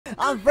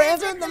I'm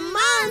friends with the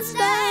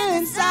monster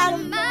inside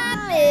of my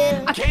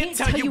head. I can't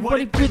tell you what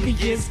it really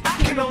is.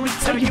 I can only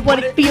tell you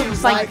what it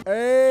feels like.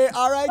 Hey,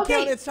 all right, Okay.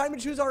 Kalynn, it's time to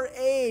choose our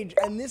age.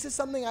 And this is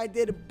something I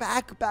did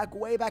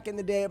way back in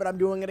the day, but I'm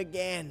doing it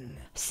again.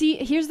 See,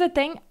 here's the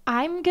thing.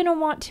 I'm going to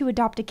want to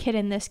adopt a kid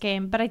in this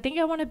game, but I think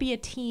I want to be a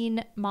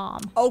teen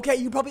mom. Okay,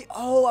 you probably,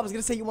 I was going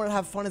to say you want to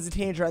have fun as a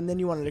teenager and then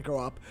you wanted to grow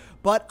up.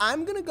 But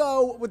I'm going to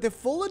go with the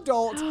full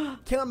adult.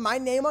 Kalynn, my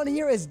name on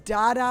here is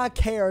Dada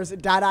Cares.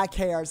 Dada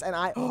Cares. And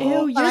I,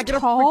 Ew, and I you're get a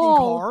freaking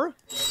tall. car.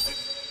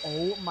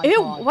 Oh my Ew,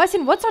 God.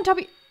 Weston, what's on top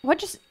of you? What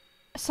just,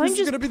 something This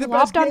is just gonna be the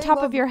plopped best on game top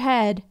ever. of your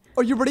head.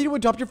 Are you ready to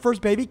adopt your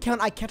first baby? I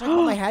can't talk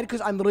about my head because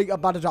I'm literally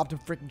about to adopt a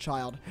freaking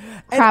child.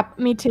 And Crap,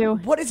 me too.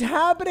 what is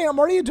happening? I'm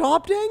already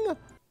adopting?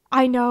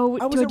 I know. I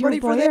Do I wasn't do ready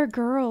a for boy that. or a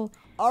girl?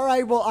 All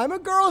right, well, I'm a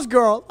girl's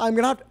girl. I'm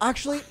going to have to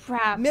actually,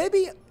 Crap.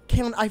 maybe,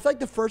 Kalynn, I feel like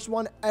the first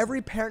one,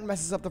 every parent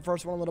messes up the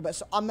first one a little bit.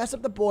 So I'll mess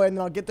up the boy and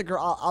then I'll get the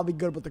girl. I'll be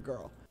good with the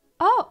girl.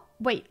 Oh,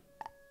 wait.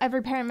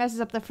 Every parent messes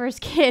up the first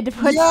kid.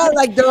 What's Yeah, that?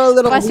 like they're a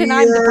little Weston,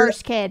 weird. I'm the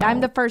first kid.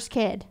 I'm the first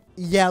kid.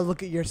 Yeah,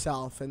 look at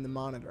yourself in the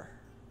monitor.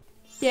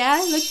 Yeah,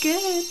 I look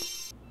good.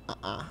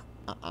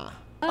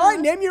 All right,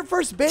 name your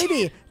first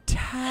baby.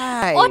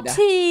 Tide.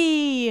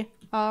 Ottie.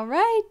 All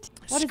right.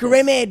 What is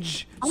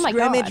Scrimmage. Oh my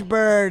Scrimmage God.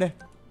 bird.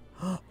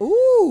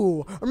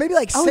 Ooh. Or maybe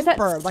like Oh, is sick that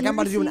bird. Like I'm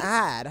about to do an seriously?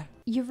 ad.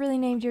 You really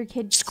named your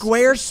kid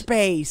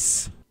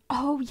Squarespace.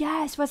 Oh,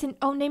 yes. Wasn't.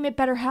 Oh, name it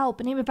Better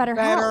Help. Name it Better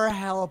Better Help.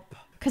 help.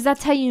 Because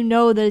that's how you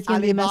know that it's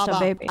going to be a messed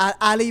up Alibaba. baby.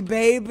 Ali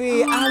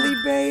baby. Ali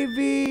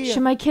baby.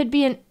 Should my kid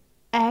be an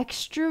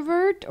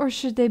extrovert or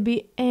should they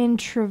be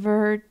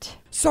introvert?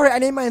 Sorry, I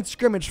named mine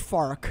Scrimmage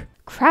Fark.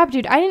 Crap,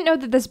 dude. I didn't know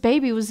that this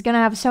baby was going to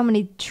have so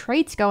many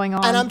traits going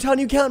on. And I'm telling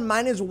you, Kalynn,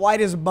 mine is white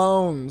as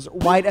bones.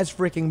 White as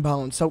freaking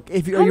bones. So are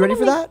you ready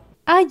for that?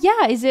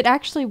 Yeah. Is it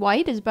actually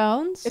white as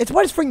bones? It's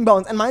white as freaking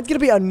bones. And mine's going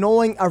to be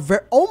annoying.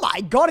 Oh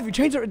my God, if you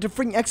change it to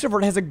freaking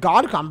extrovert, it has a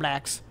God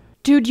complex.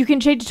 Dude, you can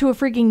change it to a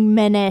freaking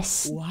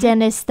menace. What?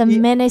 Dennis the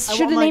Menace. I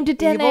Should want have my named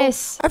it evil-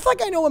 Dennis. I feel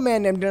like I know a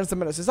man named Dennis the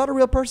Menace. Is that a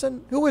real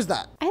person? Who is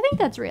that? I think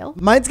that's real.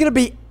 Mine's gonna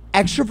be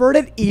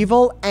extroverted,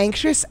 evil,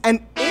 anxious,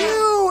 and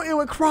ew,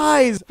 it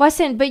cries.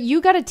 Weston, but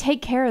you got to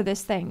take care of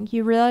this thing.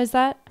 You realize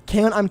that?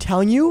 Kalynn, I'm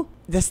telling you,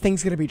 this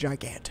thing's gonna be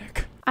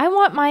gigantic. I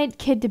want my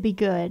kid to be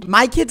good.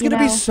 My kid's gonna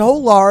be so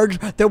large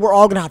that we're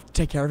all gonna have to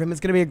take care of him.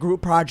 It's gonna be a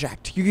group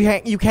project.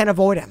 You can't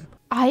avoid him.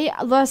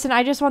 Listen,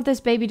 I just want this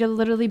baby to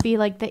literally be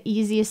like the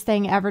easiest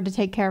thing ever to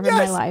take care of in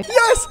my life.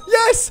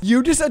 Yes.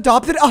 You just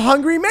adopted a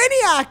hungry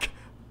maniac.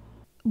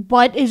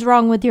 What is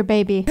wrong with your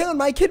baby? Kalynn,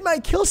 my kid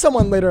might kill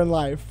someone later in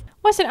life.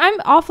 Weston, I'm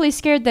awfully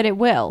scared that it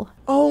will.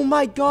 Oh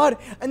my God.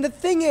 And the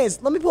thing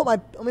is, let me pull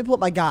up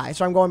my guy.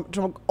 So I'm going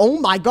to, oh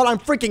my God, I'm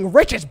freaking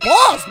rich as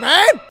balls,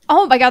 man.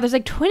 Oh my God, there's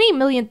like 20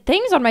 million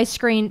things on my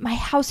screen. My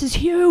house is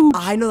huge.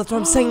 I know, that's what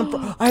I'm saying.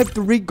 I have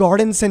 3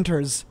 garden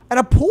centers and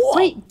a pool.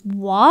 Wait,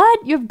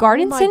 what? You have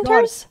garden Oh my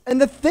centers? God.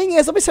 And the thing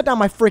is, let me set down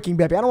my freaking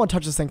baby. I don't want to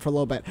touch this thing for a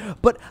little bit.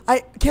 But I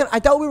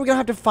thought we were going to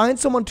have to find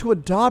someone to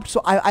adopt.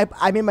 So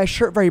I made my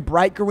shirt very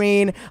bright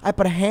green. I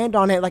put a hand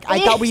on it. Like I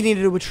thought we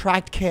needed to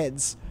attract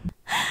kids.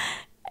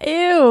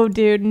 Ew,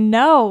 dude,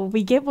 no.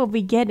 We get what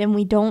we get and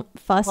we don't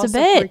fuss a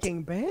bit.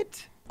 freaking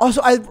bit.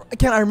 Also, I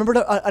remembered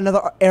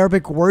another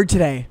Arabic word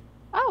today.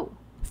 Oh,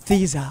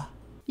 Thiza.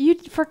 you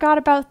forgot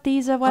about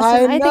Thiza, Weston.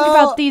 I I think know.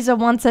 about Thiza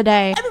once a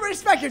day. Everybody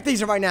respect your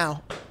Thiza right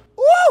now.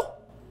 Woo!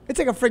 It's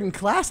like a freaking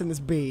class in this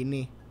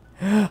beanie.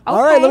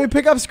 All right, let me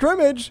pick up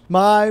scrimmage.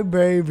 My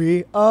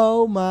baby,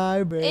 oh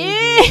my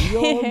baby,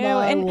 you're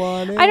my And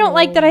one and I don't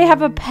like that I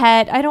have a only.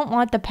 pet. I don't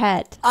want the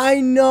pet. I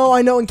know,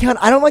 and Kalynn,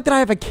 I don't like that I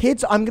have a kid,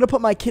 so I'm gonna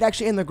put my kid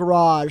actually in the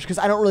garage because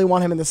I don't really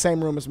want him in the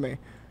same room as me.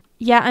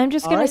 Yeah, I'm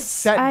just All gonna right,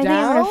 set I think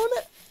I'm down. gonna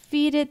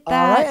feed it All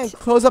right, that. and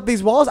close up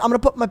these walls. I'm gonna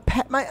put my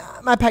pet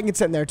can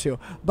sit in there too.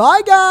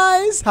 Bye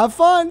guys, have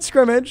fun,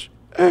 scrimmage.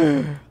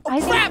 I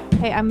think,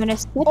 okay, I'm gonna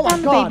sit Oh my down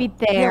the God, baby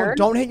there.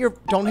 Kalynn,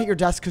 don't hit your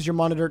desk because your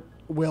monitor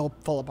will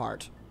fall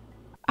apart.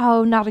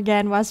 Oh, not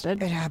again,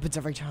 Weston. It happens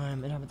every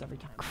time.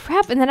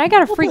 Crap, and then I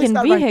got a We'll place freaking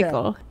that right there.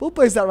 vehicle. We'll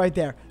place that right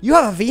there. You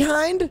have a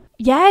V-hind?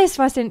 Yes,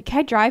 Weston. Can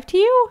I drive to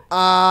you?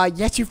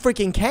 Yes, you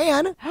freaking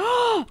can.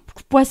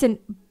 Weston,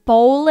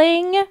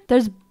 bowling?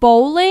 There's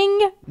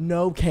bowling?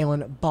 No,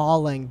 Kalynn,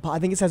 balling. I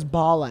think it says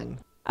balling.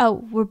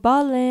 Oh, we're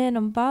balling.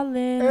 I'm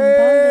balling. I'm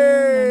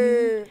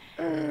balling.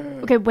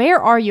 Hey. Okay,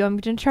 where are you? I'm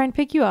gonna try and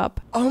pick you up.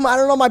 I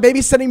don't know. My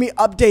baby's sending me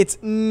updates.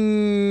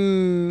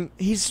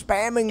 He's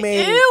spamming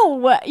me.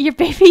 Ew! Your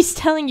baby's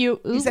telling you.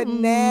 He said, "Ooh."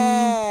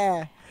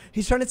 nah.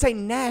 He's trying to say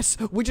Ness,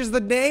 which is the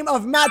name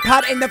of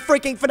MatPat in the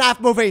freaking FNAF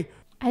movie.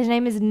 His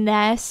name is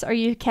Ness. Are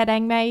you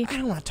kidding me? I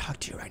don't want to talk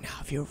to you right now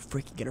if you're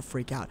freaking gonna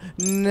freak out.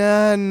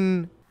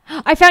 None.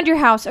 I found your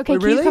house. Okay, Wait,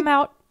 can really? you come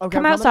out? Okay,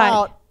 come I'm coming outside.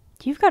 out.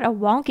 You've got a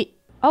wonky.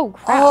 Oh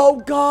crap!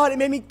 Oh, God. It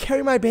made me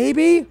carry my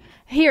baby.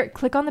 Here,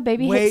 click on the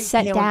baby. Hit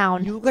set Kalynn,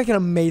 down. You look like an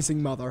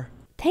amazing mother.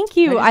 Thank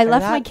you. Can I I just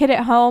left try my that? kid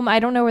at home. I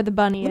don't know where the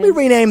bunny Let is.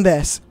 me rename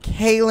this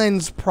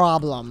Kalynn's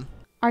Problem.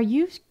 Are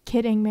you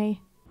kidding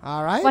me?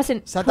 All right.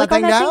 Listen, Set click that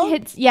on thing that down. thing.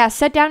 Hit, yeah,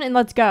 set down and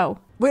let's go.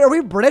 Wait, are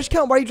we British,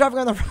 Kalynn? Why are you driving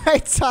on the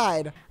right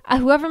side?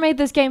 Whoever made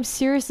this game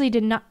seriously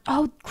did not.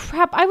 Oh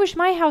crap! I wish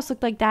my house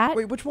looked like that.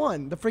 Wait, which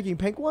one? The freaking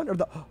pink one or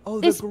the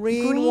It's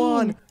green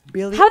one?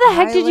 Billie How the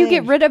heck did you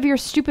get Eilish. rid of your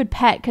stupid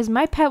pet? Because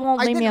my pet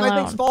won't leave me My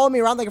alone. thing's following me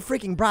around like a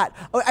freaking brat.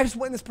 Oh, I just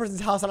went in this person's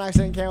house on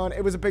accident, Kalynn.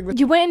 It was a big.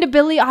 You went into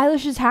Billie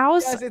Eilish's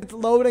house? Yes, it's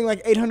loading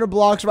like 800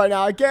 blocks right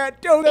now. I can't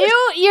do this.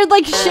 Ew, you're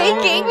like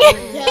shaking.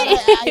 Yeah,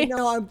 I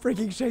know I'm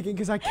freaking shaking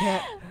because I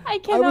can't. I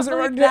cannot wasn't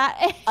believe ready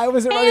that. I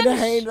wasn't ready to hand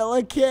handle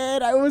a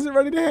kid. I wasn't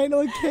ready to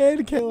handle a kid,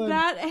 Kalynn.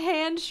 That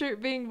hand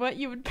shirt being what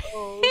you would pick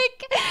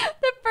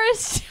the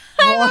first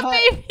time a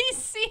baby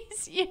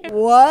sees you.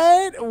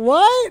 What?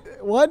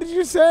 What did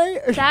you say?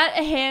 That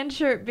hand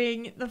shirt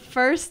being the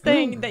first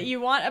thing that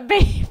you want a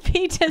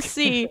baby to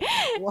see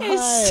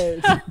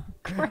is so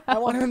gross. I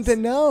want him to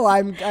know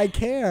I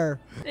care.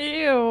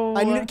 Ew.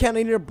 I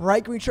need a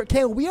bright green shirt.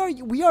 Kalynn, we are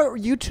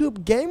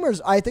YouTube gamers.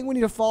 I think we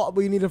need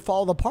to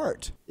follow the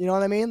part. You know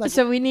what I mean? Like,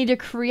 So we need to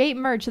create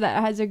merch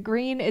that has it's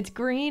green,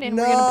 and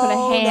we're gonna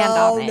put a hand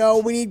on it. No,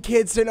 we need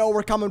kids to know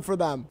we're coming for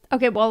them.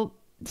 Okay, well,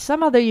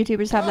 some other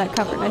YouTubers have that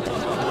covered, I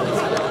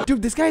think.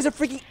 Dude, this guy's a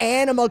freaking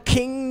animal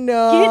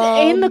kingdom.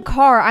 Get in the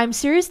car. I'm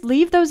serious.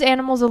 Leave those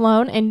animals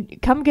alone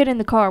and come get in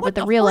the car with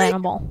the real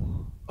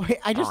animal.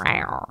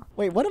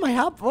 Wait, what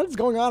what is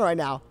going on right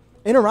now?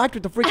 Interact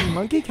with the freaking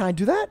monkey? Can I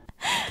do that?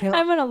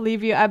 I'm gonna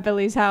leave you at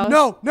Billy's house.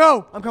 No,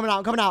 I'm coming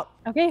out.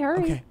 Okay,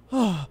 hurry.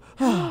 Okay.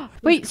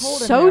 Wait,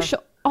 cold in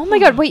social. Oh my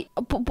God! Wait,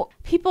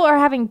 people are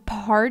having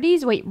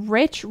parties. Wait,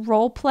 rich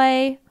role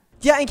play.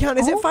 Yeah, and Kalynn,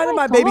 is it Oh fine if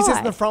my my baby sits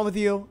in God. the front with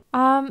you?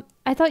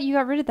 I thought you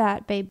got rid of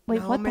that, babe.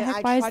 Wait, No, what the man, heck?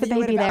 I Why is tried the to get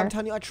rid baby of it. there? I'm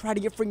telling you, I tried to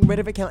get freaking rid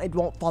of it, Kalynn. It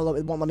won't follow.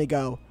 It won't let me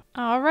go.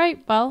 All right,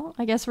 well,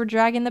 I guess we're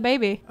dragging the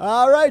baby.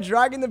 All right,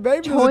 dragging the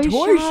baby to the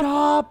toy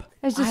shop.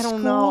 Is it I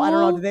don't know.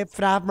 school? Do they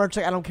have merch?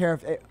 Like, I don't care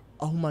if it.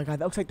 Oh my God,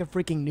 that looks like the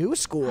freaking new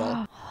school.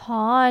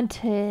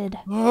 Haunted.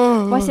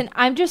 Listen,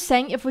 I'm just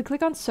saying, if we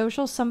click on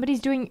social, somebody's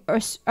doing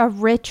a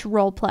rich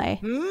role play.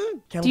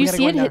 Kalynn, Do we you gotta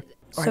see go it? in there. Hit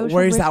All social right,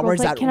 where's rich that? role Where's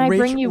play? that? Can I Rich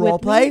bring you role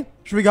with play? me?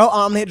 Should we go?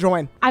 I'm gonna hit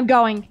join. I'm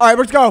going. All right,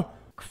 let's go.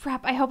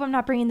 Crap, I hope I'm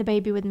not bringing the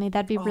baby with me.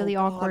 That'd be really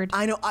God, awkward.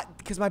 I know,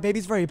 because my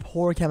baby's very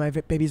poor, Kalynn.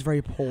 My baby's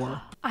very poor.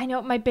 I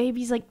know my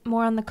baby's like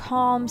more on the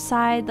calm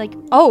side. Like,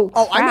 oh,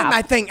 Oh, I made crap.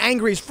 my thing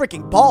angry as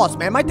freaking balls,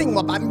 man. My thing,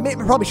 I may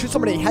probably shoot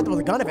somebody in the head with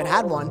a gun if it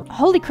had one.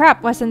 Holy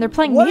crap, Weston, they're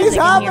playing What music is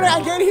happening? in I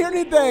here. can't hear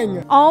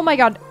anything. Oh my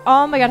god,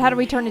 how do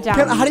we turn it down?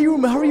 How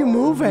are you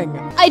moving?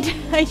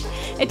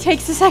 It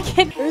takes a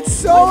second. It's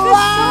so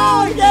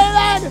loud,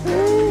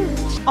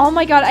 Kalynn. Oh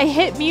my god, I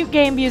hit mute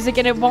game music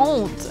and it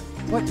won't.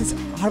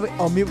 How do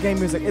we, mute game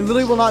music. It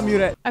literally will not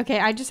mute it. Okay,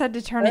 I just had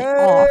to turn it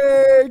off.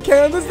 Hey,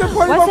 Kalynn, this is the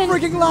part of our Weston-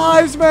 freaking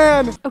lives,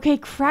 man. Okay,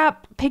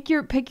 crap. Pick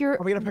your Are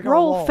we gonna pick our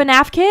role. role?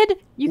 FNAF kid?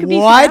 You could be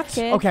What? FNAF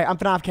kid. Okay, I'm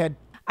FNAF kid.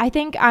 I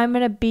think I'm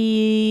gonna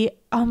be.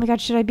 Oh my god,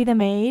 should I be the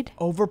maid?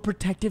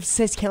 Overprotective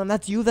sis, Kalynn.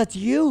 That's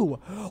you.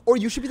 Or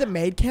you should be the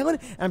maid, Kalynn.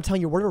 And I'm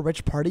telling you, we're at a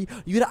rich party.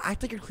 You gotta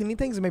act like you're cleaning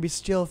things and maybe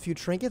steal a few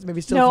trinkets,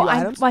 maybe steal a No, few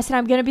items. Weston,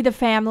 I'm gonna be the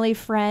family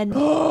friend.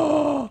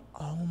 Oh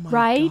my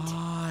Right?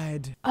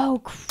 God.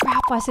 Oh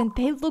crap, Weston.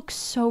 They look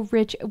so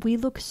rich. We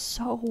look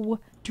so.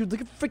 Dude,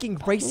 look at freaking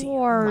Gracie. Oh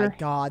Poor. my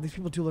God, these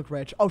people do look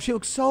rich. Oh, she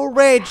looks so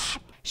rich.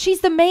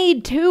 She's the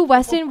maid too,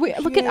 Weston.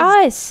 Look at is.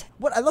 us.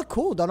 What? I look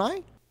cool, don't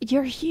I?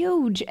 You're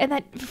huge, and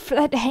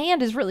that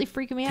hand is really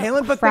freaking me out.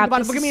 Kalynn, but Crap, think about it.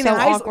 this Look at is me in so the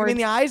eyes. Look at awkward. me in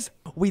the eyes.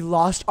 We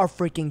lost our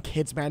freaking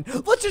kids, man.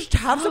 Let's just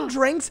have some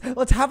drinks.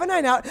 Let's have a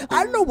night out.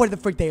 I don't know where the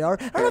frick they are.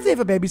 I don't know if they have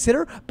a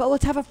babysitter, but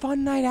let's have a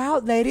fun night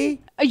out,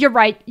 lady. You're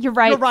right. You're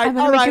right. You're right. I'm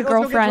gonna All make right, a let's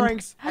go get girlfriend.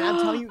 drinks. And I'm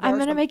telling you, I'm there's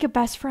gonna some- make a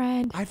best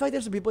friend. I feel like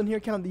there's some people in here,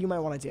 Kalynn, that you might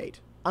want to date.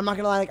 I'm not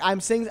gonna lie. Like, I'm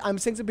seeing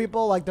some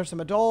people. Like, there's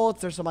some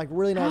adults. There's some like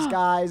really nice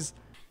guys.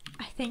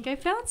 I think I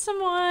found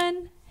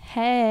someone.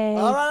 Hey.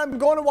 All right, I'm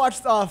going to watch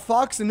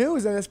Fox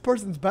News in this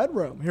person's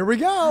bedroom. Here we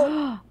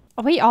go.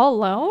 Are we all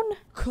alone?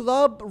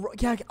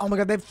 Yeah. Oh my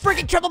God, they have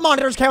freaking triple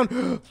monitors,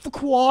 Kalynn.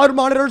 Quad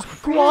monitors.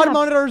 Quad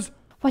monitors.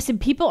 Listen,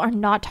 people are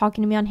not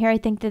talking to me on here. I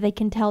think that they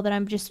can tell that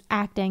I'm just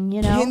acting,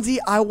 you know? Kinsey,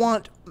 I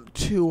want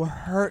to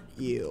hurt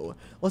you.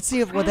 Let's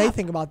see what they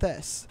think about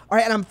this. All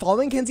right, and I'm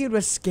following Kinsey into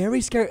a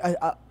scary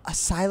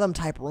asylum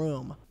type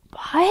room.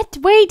 What?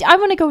 Wait, I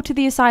want to go to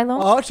the asylum.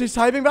 Oh, she's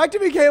typing back to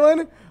me,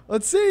 Kalynn.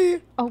 Let's see.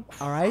 Oh,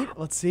 All right,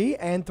 let's see.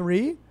 And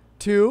 3,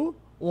 2,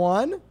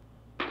 1.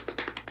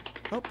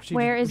 Oh, she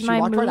my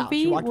walked right out.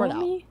 She movie? walked right out.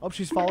 Movie? Oh,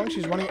 she's following.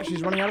 She's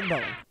running out of the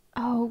building.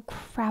 Oh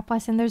crap,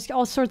 Weston. There's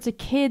all sorts of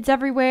kids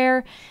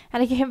everywhere,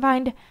 and I can't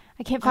find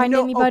I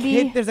know.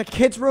 anybody. Oh, there's a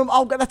kids room.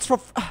 Oh God, that's for.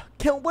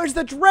 Where's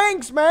the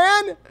drinks,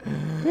 man?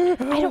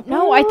 I don't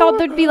know. I thought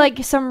there'd be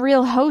like some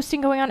real hosting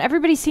going on.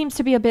 Everybody seems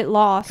to be a bit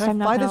lost. Can I'm I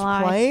not fly gonna this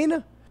lie.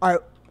 plane? All right,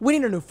 we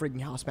need a new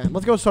freaking house, man.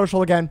 Let's go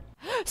social again.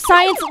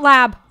 Science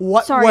lab.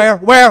 What? Sorry.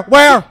 Where?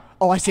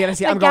 Oh, I see it.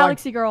 The I'm going.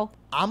 Galaxy Girl.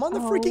 I'm on the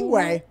freaking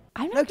way.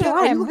 I'm Now, not gonna Kat,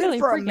 lie. are you I'm looking really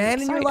for a freaking man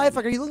in your excited. life?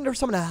 Like, are you looking for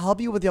someone to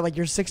help you with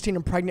your 16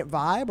 and pregnant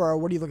vibe, or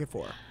what are you looking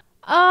for?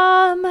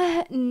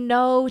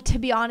 No, to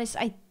be honest,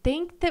 I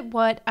think that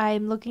what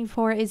I'm looking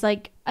for is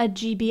like a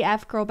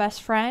GBF girl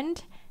best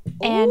friend.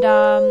 And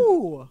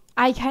Ooh.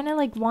 I kind of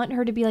like want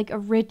her to be like a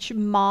rich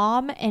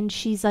mom, and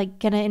she's like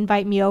gonna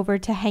invite me over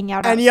to hang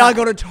out. And outside. y'all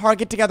go to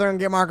Target together and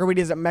get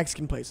margaritas at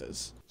Mexican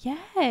places.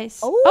 Yes.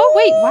 Oh. Oh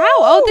wait, wow.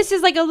 Oh, this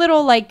is like a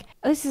little like.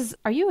 This is.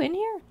 Are you in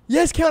here?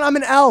 Yes, Kalynn, I'm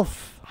an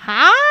elf.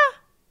 Huh?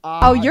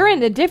 Oh, you're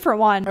in a different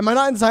one. Am I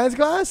not in science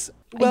class?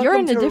 You're in a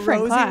Welcome to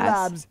different Rosie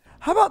class. Labs.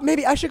 How about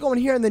maybe I should go in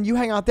here and then you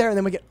hang out there and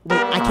then we get. Wait,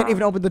 I can't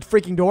even open the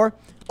freaking door.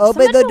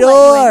 Open Someone the will let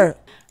you in. door.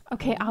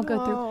 Okay, I'll go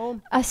No.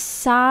 through. A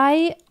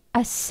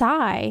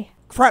sigh.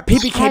 Crap,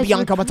 PPK has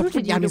Bianca, what the recruited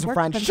freak? you Yeah, to he's a work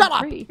friend. for them Shut for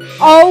up. free.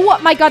 Oh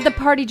my god, the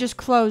party just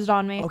closed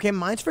on me. Okay,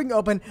 mine's freaking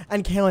open.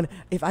 And Kalynn,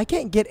 if I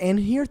can't get in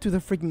here through the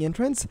freaking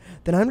entrance,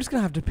 then I'm just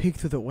gonna have to peek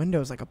through the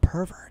windows like a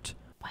pervert.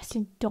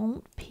 Weston,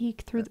 don't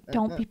peek through.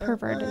 Don't be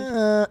perverted.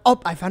 Oh,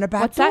 I found a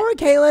back What's that? door,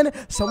 Kalynn.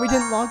 Somebody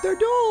didn't lock their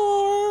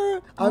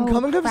door. I'm Oh,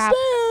 coming crap.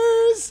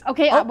 upstairs.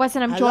 Okay, Oh,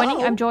 Weston, I'm hello?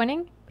 joining. I'm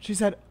joining. She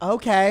said,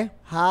 okay.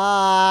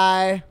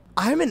 Hi.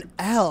 I'm an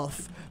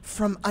elf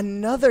from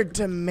another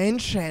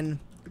dimension.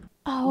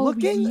 Oh,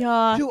 Looking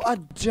yuck. to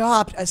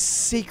adopt a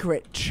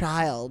secret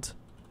child.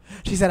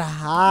 She said,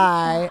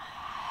 hi.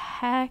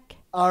 Heck.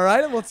 All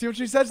right, let's see what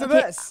she says to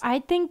Okay, this. I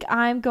think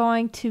I'm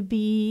going to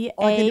be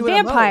Oh, I can a do it on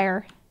mode.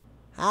 vampire.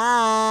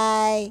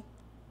 Hi.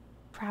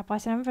 Crap,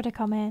 Weston, I'm going to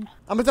come in.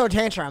 I'm going to throw a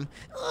tantrum.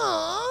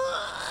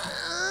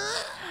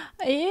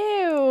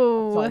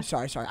 Ew.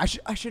 Sorry.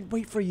 I should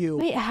wait for you.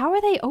 Wait, how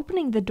are they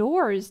opening the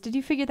doors? Did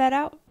you figure that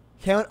out?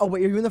 Kalynn, oh,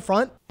 wait, are you in the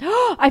front?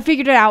 I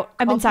figured it out.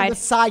 I'm Come inside. through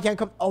the side. Can't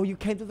come. Oh, you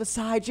came through the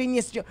side.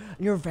 Genius.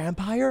 You're a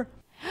vampire?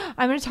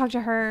 I'm going to talk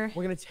to her.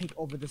 We're going to take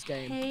over this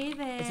game. Hey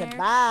there. I said,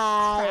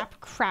 bye.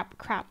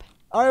 Crap.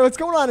 All right, what's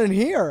going on in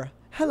here?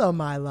 Hello,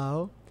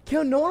 Milo.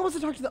 Kalynn, no one wants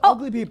to talk to the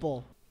ugly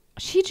people.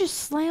 She just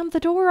slammed the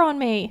door on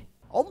me.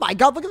 Oh my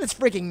god, look at this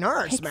freaking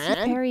nurse, man.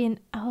 Fairy and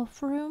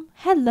elf room.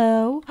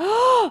 Hello.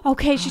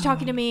 Okay, she's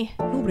talking to me.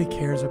 Nobody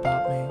cares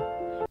about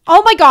me.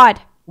 Oh my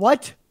god.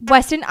 What?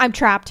 Weston, I'm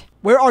trapped.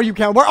 Where are you,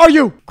 Kalynn? Where are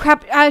you?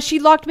 Crap, she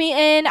locked me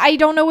in. I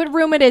don't know what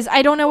room it is.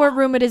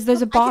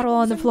 There's a bottle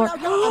on the floor.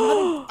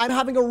 I'm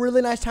having a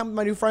really nice time with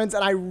my new friends,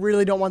 and I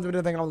really don't want them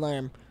to think I'm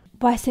lame.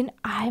 Weston,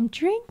 I'm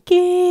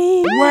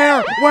drinking.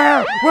 Where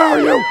are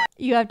you?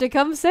 You have to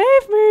come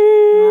save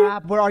me.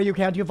 Where are you,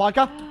 Kalynn? Do you have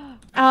vodka?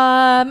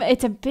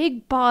 It's a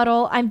big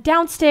bottle. I'm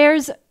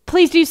downstairs.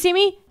 Please, do you see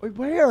me? Wait,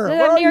 where?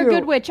 Where I'm are near you?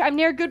 Good Witch. I'm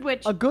near Good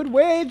Witch. A good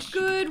witch?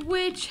 Good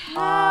Witch,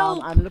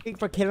 help. I'm looking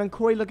for Kalynn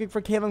Corey,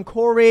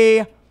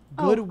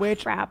 Good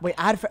witch. Crap. Wait,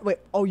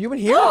 oh, you in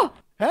here?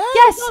 Hey,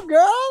 Yes. what's up,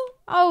 girl?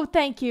 Oh,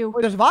 thank you.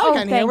 Wait, there's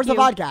vodka in here. thank Where's the you.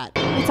 vodka at?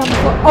 It's on the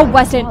floor. Oh,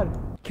 Weston.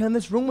 Kalynn,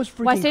 this room was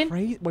freaking Weston?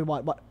 crazy. Wait,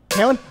 what?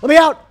 Kalynn, let me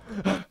out.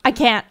 I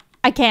can't.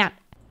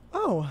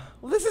 Oh,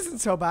 well, this isn't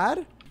so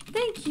bad.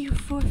 Thank you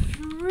for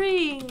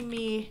freeing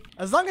me.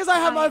 As long as I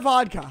have my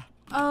vodka.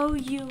 Owe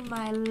you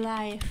my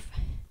life.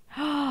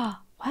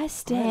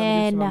 Weston.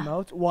 Let me get some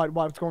emotes.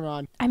 What's going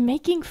on? I'm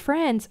making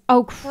friends.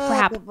 Oh,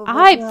 crap.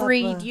 I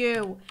freed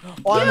you.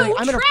 Oh, You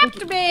I'm in a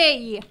trapped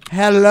me.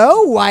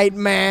 Hello, white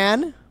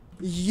man.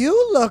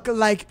 You look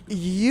like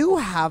you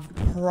have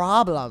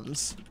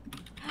problems.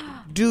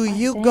 Do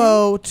you Weston?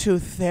 go to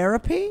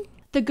therapy?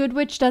 The Good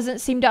Witch doesn't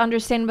seem to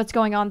understand what's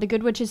going on. The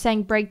Good Witch is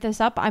saying, break this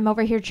up. I'm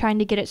over here trying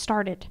to get it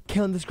started.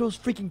 Kalynn, this girl's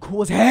freaking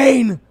cool as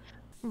Hane.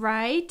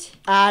 Right?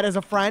 Add as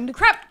a friend.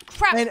 Crap.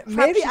 And crap.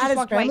 maybe She add just his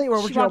walked family, away. or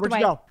where'd She you go? walked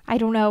Where'd you away. go? I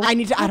don't know. I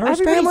need to add her as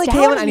Everybody's family, down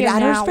Kalynn. I need here to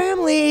add her as now.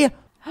 family.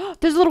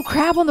 There's a little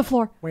crab on the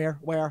floor. Where?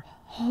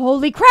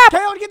 Holy crap.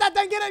 Kalynn, get that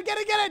thing. Get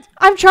it.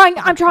 I'm trying.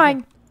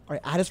 All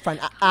right, add his friend.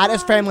 Add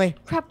his family.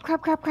 Crap.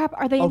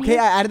 Are they in Okay,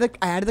 here? I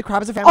added the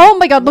crab as a family. Oh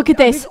my god, look at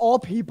Are this. these all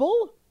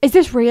people? Is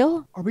this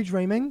real? Are we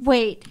dreaming?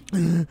 Wait.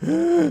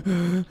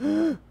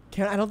 Kalynn,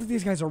 I don't think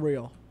these guys are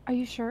real. Are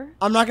you sure?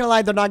 I'm not gonna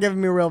lie, they're not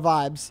giving me real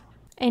vibes.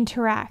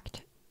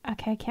 Interact.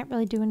 Okay, I can't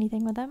really do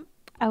anything with them.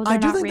 Oh, they're I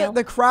do not think real. that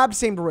the crab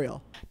seemed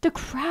real. The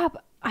crab.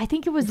 I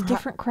think it was a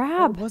different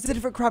crab. Was it a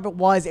different crab? It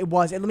was.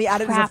 Let me add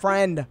it as a Crap.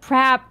 friend.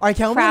 Crab. All right,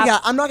 Kalynn, crab.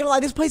 I'm not gonna lie,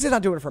 this place is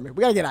not doing it for me.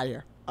 We gotta get out of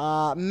here.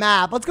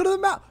 Map. Let's go to the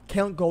map.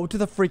 Kalynn, go to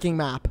the freaking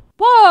map.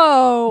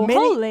 Whoa,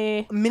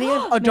 holy. Mini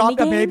adopt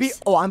a baby.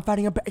 Mini-games? Oh, I'm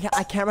fighting a baby.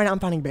 I can't right now. I'm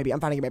fighting a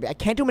baby. I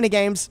can't do mini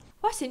games.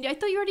 Weston, I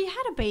thought you already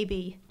had a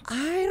baby.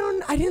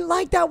 I didn't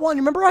like that one.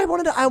 Remember, I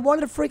wanted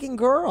a freaking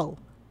girl.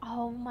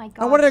 Oh my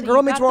god. I wanted a so girl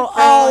you meets got world.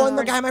 the Oh, first and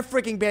the one. guy had my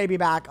freaking baby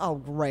back. Oh,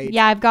 great.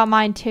 Yeah, I've got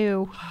mine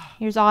too.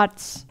 Here's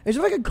odds. Is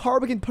there like a car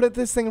we can put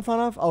this thing in front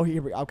of? Oh,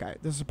 here we. Okay,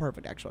 this is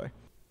perfect actually.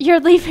 You're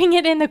leaving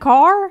it in the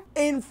car?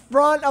 In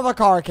front of a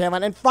car,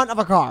 Kalynn. In front of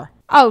a car.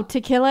 Oh,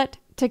 to kill it?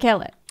 To kill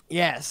it.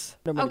 Yes.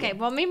 Okay,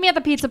 well, meet me at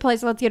the pizza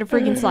place. Let's get a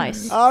freaking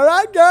slice. All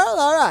right, girl.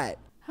 All right.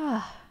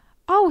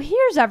 Oh,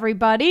 here's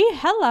everybody.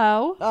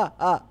 Hello.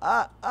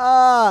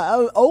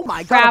 Oh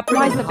my Crap, God.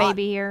 why I'm is the freaking hot.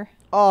 baby here?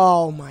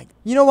 Oh my.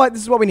 You know what?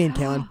 This is what we need,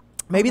 Kalynn.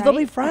 Maybe they'll be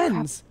Alright.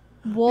 friends.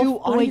 Wolf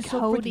Dude, boy he's so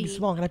Cody. freaking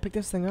small. Can I pick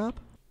this thing up?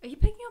 Are you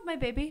picking up my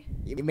baby?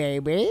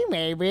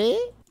 Maybe.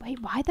 Wait,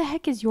 why the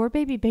heck is your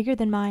baby bigger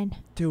than mine?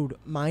 Dude,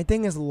 my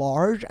thing is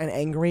large and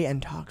angry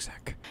and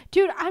toxic.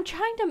 Dude, I'm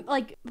trying to,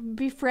 like,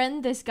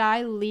 befriend this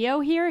guy,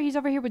 Leo, here. He's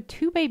over here with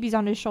 2 babies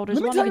on his shoulders.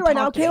 Let me Won't tell you even right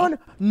now, talk to me. Kalynn,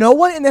 no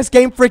one in this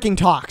game freaking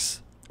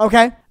talks.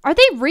 Okay? Are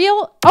they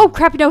real? Oh,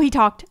 crap, no, he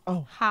talked.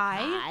 Oh.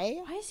 Hi.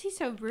 Why is he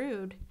so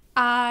rude?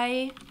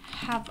 I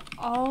have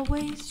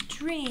always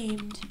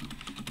dreamed.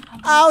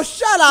 Oh,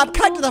 shut up.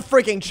 Cut to the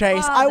freaking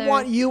chase. I Father.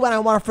 want you and I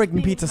want a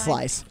freaking pizza Mine.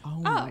 slice. Oh,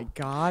 my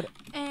God.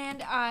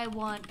 And I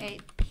want a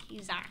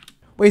pizza.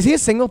 Wait, is he a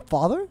single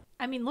father?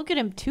 I mean, look at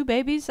him. 2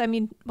 babies. I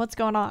mean, what's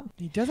going on?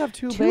 He does have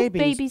 2 2 babies.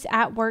 babies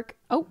at work.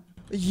 Oh.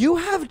 You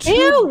have 2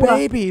 Ew.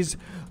 babies.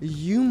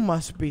 You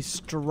must be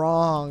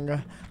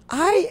strong.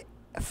 I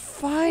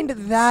find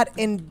that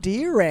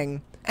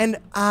endearing. And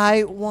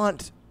I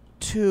want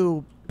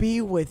to be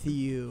with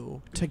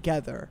you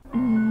together.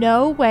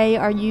 No way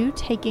are you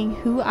taking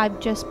who I've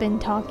just been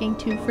talking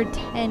to for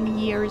 10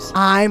 years.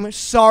 I'm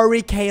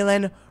sorry,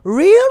 Kalynn.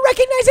 Real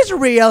recognizes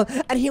real.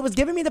 And he was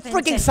giving me the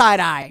freaking side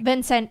eye.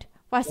 Vincent.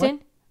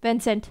 Weston.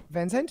 Vincent.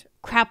 Vincent?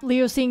 Crap,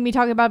 Leo seeing me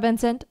talking about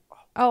Vincent.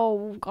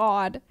 Oh,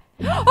 God.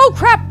 Oh,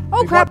 crap.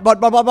 Oh, crap. But,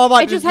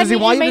 It just had me,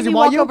 it made me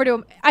walk over to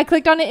him. I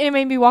clicked on it and it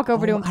made me walk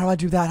over to him. How do I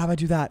do that? How do I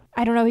do that?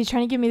 I don't know. He's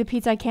trying to give me the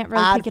pizza. I can't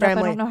really Add pick it up.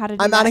 family. I don't know how to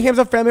do I'm that. adding him as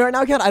a family right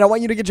now, Ken. I don't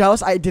want you to get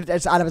jealous. I did it.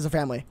 Just add him as a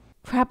family.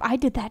 Crap, I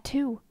did that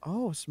too.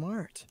 Oh,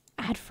 smart.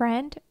 Add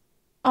friend.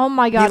 Oh,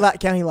 my God.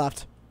 Ken, he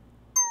left.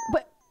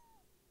 But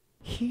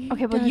He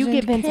okay, well, you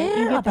get doesn't Vincent. You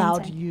care get about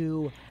Vincent.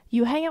 you.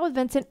 You hang out with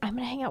Vincent. I'm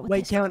going to hang out with Wait,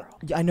 this Karen,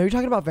 girl. I know you're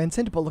talking about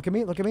Vincent, but look at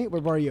me. Look at me.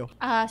 Where are you?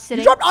 You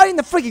Sitting. dropped Audie in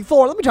the freaking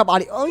floor. Let me drop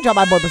Audie. Let me drop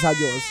my boy beside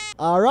yours.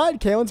 All right,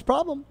 Kaylin's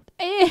problem.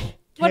 What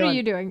are Karen,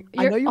 you doing?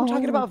 I know you were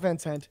talking Oh. about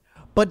Vincent,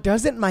 but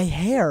doesn't my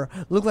hair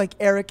look like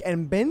Eric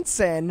and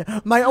Benson,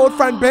 my old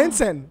friend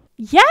Benson?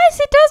 Yes,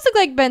 it does look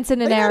like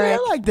Benson and They had Eric. hair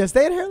like this.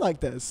 They had hair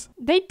like this.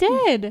 They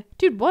did.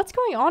 Dude, what's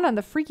going on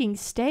the freaking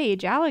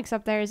stage? Alex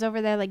up there is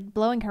over there like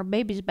blowing her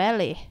baby's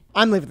belly.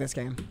 I'm leaving this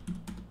game.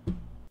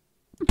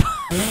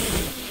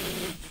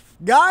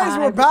 Guys,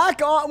 we're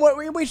back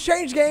on. We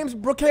changed games.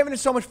 Brookhaven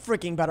is so much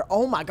freaking better.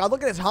 Oh my God,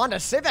 look at this Honda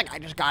Civic I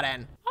just got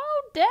in.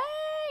 Oh,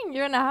 dang.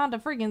 You're in a Honda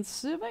freaking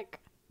Civic?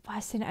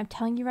 Weston, I'm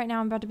telling you right now,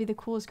 I'm about to be the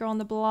coolest girl on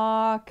the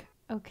block.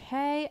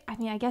 Okay. I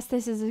mean, I guess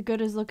this is as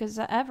good as look as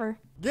ever.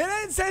 Get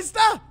in, sister.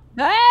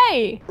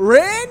 Hey!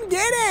 Rin,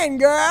 get in,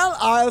 girl.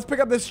 All right, let's pick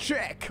up this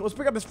chick. Let's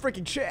pick up this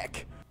freaking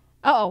chick.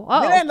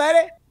 Uh-oh. Get in,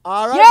 lady.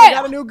 All right, Yeah. we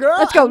got a new girl.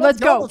 Let's go, Let's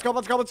let's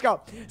go. Let's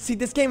go. See,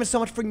 this game is so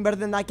much freaking better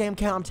than that game,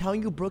 Ken. I'm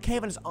telling you,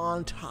 Brookhaven is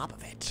on top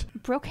of it.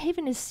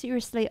 Brookhaven is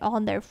seriously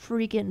on their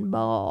freaking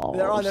balls.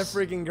 They're on their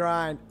freaking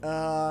grind.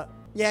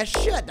 Yeah,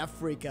 shut the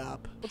freak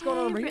up. What's going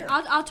on over here?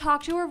 I'll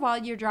talk to her while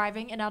you're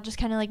driving, and I'll just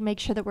kind of like make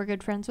sure that we're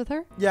good friends with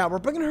her. Yeah, we're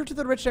bringing her to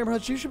the rich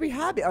neighborhood. She should be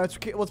happy. All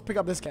right, let's pick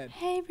up this kid.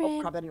 Hey, Oh,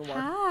 Rin. crap, that didn't work.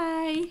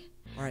 Hi.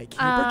 All right, keep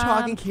her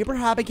talking. Keep her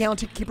happy,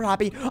 keep her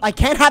happy. I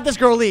can't have this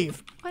girl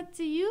leave. What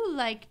do you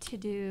like to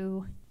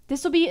do?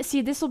 This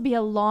will be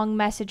a long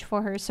message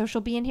for her, so she'll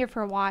be in here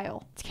for a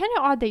while. It's kind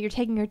of odd that you're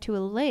taking her to a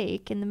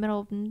lake in the middle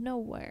of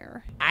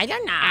nowhere. I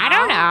don't know. I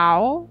don't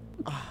know.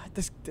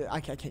 I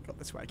can't go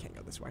this way. I can't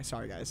go this way.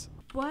 Sorry, guys.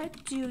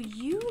 What do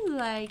you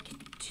like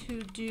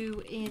to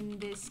do in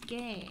this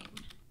game?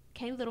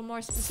 Okay, a little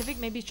more specific.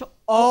 Maybe she'll...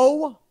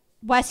 Oh.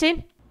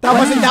 Weston? That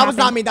was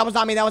not me. That was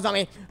not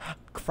me.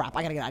 Crap,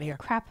 I gotta get out of here.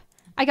 Crap.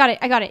 I got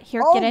it.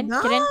 Here, Oh, get in.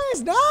 nice, Get in.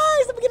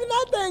 nice. Let me get in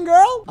that thing,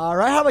 girl. All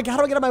right, how do I get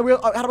on my wheel?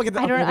 How do I get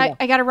that? I don't know.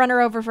 I gotta run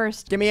her over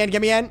first. Get me in.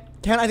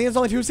 Ken, I think it's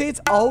only 2 seats.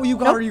 Oh, you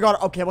got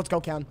her. Okay, let's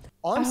go, Ken.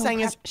 All I'm saying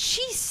is,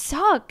 She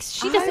sucks.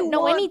 She doesn't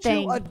know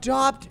anything. I want to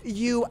adopt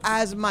you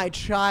as my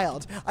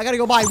child. I gotta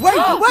go by. Wait.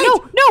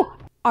 No.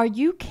 Are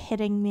you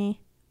kidding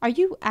me? Are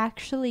you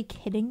actually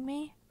kidding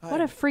me?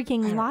 What a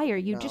freaking liar.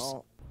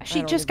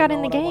 She just got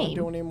in the I don't wanna game.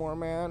 do anymore,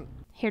 man.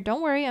 Here,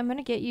 don't worry. I'm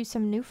gonna get you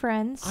some new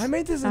friends. I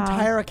made this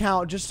entire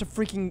account just to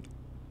freaking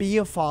be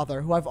a father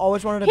who I've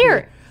always wanted to be.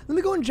 Here. Let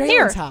me go in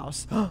Jalen's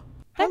house. That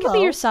could be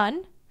your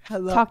son.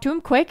 Hello. Talk to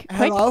him quick.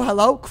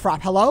 Hello.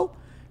 Crap. Hello.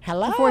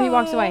 Before he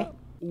walks away.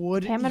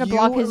 Would Okay, I'm gonna you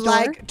block his door.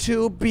 like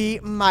to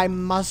be my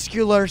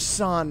muscular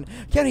son?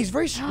 Ken, he's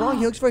very strong.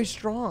 He looks very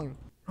strong.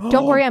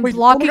 Don't worry, I'm Wait,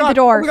 blocking oh my the God,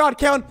 door. Oh my God,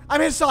 Ken,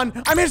 I'm his son.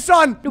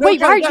 Wait,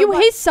 why are you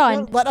his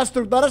son? Let us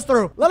through. Let us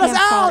I'm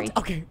out. sorry.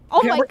 Okay. Oh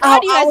okay, my we're God,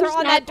 out. you guys Oh, are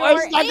on snap. that door.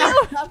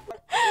 Oh,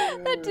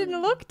 snap. That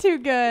didn't look too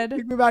good.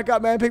 Pick me back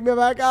up, man. Pick me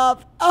back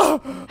up. Oh,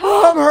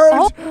 I'm hurt.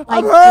 Oh my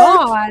I'm hurt.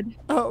 God.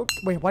 Oh,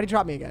 wait, why'd he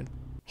drop me again?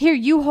 Here,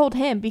 you hold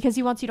him because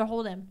he wants you to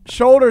hold him.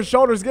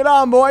 Shoulders. Get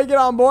on,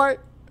 boy.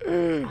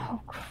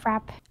 Oh,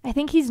 crap. I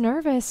think he's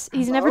nervous.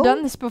 He's never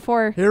done this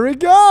before. Here we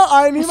go.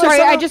 I need my Sorry,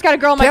 son. I just got a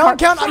girl in my car.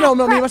 Count. No,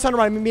 me Crap. and my son are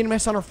ready. Me and my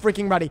son are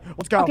freaking ready.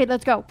 Let's go. Okay,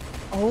 let's go.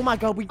 Oh my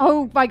God.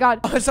 Oh my God.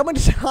 Someone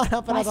just shot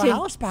up another Weston.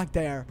 house back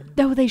there.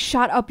 No, they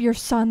shot up your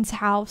son's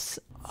house.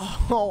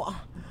 Oh,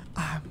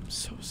 I'm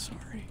so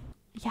sorry.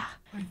 Yeah.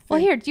 Well,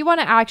 here, do you want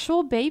an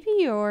actual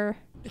baby or?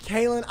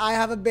 Kalynn, I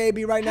have a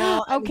baby right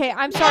now. Okay,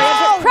 I'm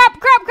sorry.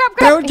 Crap.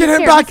 Get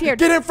him He's back. here.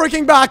 Get him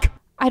freaking back.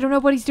 I don't know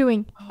what he's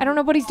doing. I don't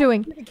know what he's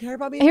doing. He doesn't care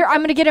about me. Here,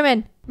 I'm gonna get him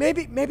in.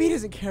 Maybe he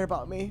doesn't care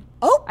about me.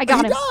 Oh, I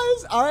got he him.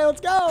 does. All right,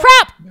 let's go.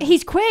 Crap!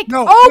 He's quick.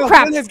 No, Oh no,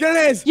 crap! Get in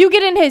his. You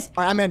get in his.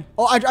 All right, I'm in.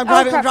 Oh, I'm driving.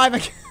 I'm crap.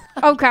 driving.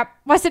 Oh crap!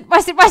 Weston,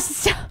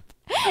 stop.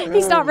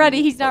 He's not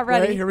ready. He's not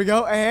ready. Okay, here we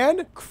go.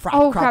 And crap.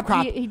 Oh crap.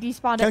 He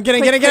despawned. Get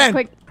in.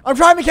 Quick. I'm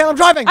driving, Kalynn. I'm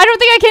driving. I don't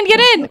think I can get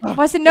in.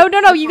 Weston, no.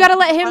 You gotta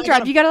let him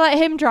drive. You gotta let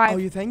him drive. Oh,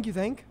 you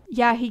think?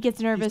 Yeah, he gets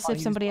nervous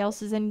if somebody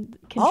else is in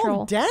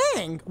control. Oh,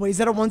 dang. Wait, is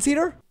that a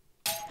one-seater?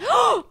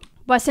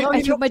 Weston,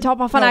 I took my top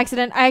off on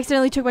accident. I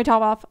accidentally took my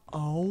top off.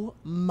 Oh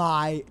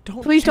my!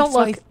 Please don't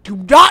look. Do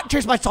not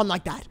chase my son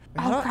like that.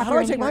 Oh, crap, How do you're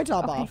I in take my here.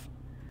 top Okay. off?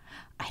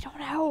 I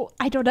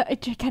don't know.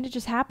 It kind of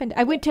just happened.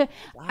 I went to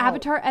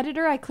Avatar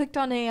Editor. I clicked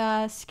on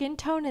a skin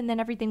tone, and then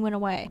everything went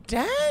away.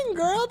 Dang,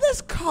 girl,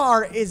 this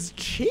car is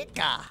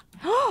chica.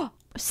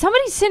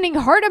 Somebody's sending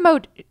heart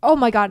emote. Oh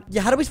my god.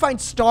 Yeah, how do we find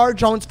Star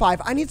Jones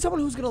 5? I need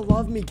someone who's gonna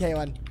love me,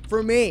 Kalynn.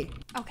 For me.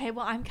 Okay,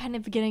 well, I'm kind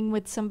of getting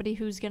with somebody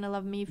who's gonna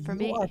love me for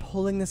me. You are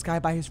pulling this guy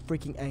by his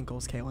freaking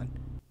ankles, Kalynn.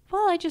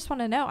 Well, I just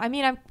want to know. I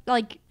mean, I'm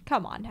like,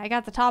 come on. I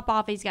got the top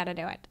off. He's got to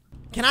do it.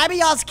 Can I be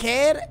y'all's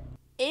kid?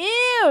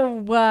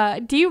 Ew.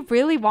 Do you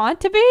really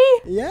want to be?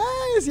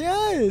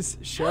 Yes.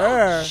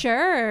 Sure.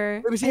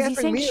 Sure. Wait, Is he answering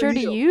saying me or sure to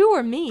you? you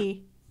or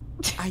me?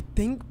 I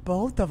think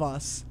both of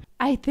us.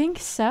 I think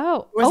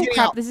so. Where's Oh, he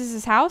crap. out? This is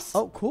his house?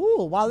 Oh,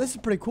 cool. Wow, this is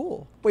pretty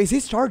cool. Wait, is he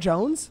Star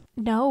Jones?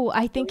 No,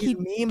 I think he he's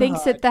meme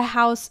thinks hut. that the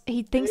house,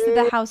 that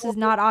the house is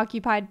not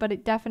occupied, but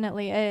it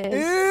definitely is.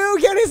 Ew,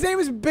 Kalynn, his name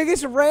is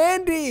Biggest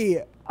Randy.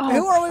 Oh,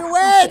 Who are we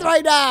with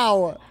right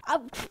now?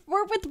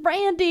 We're with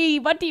Randy.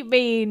 What do you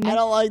mean? I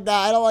don't like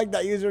that. I don't like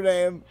that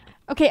username.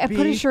 Okay, I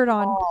put his shirt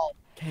on.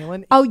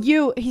 Kalynn. Oh,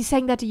 he's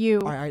saying that to you.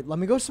 All right, let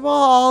me go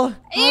small.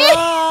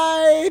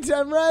 Right,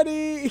 I'm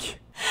ready.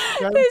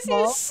 This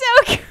is so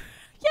good.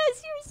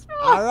 Yes, you're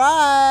small. All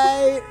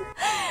right.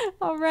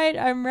 All right,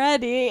 I'm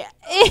ready.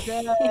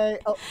 Okay.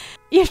 Oh,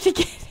 You have to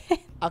get in.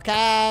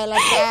 okay,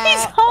 let's go.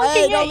 He's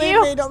honking Wait, don't at leave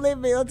you. me. Don't leave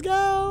me. Let's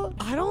go.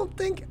 I don't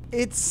think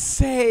it's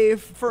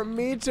safe for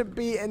me to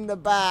be in the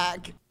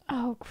back.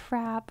 Oh,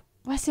 crap.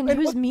 Weston, Wait,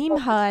 who's what- Meme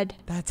HUD?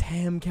 That's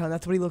him, Kalynn.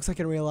 That's what he looks like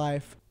in real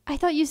life. I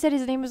thought you said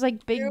his name was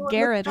like Big Ew,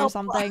 Garrett or look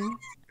something.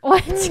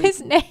 What's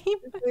his name?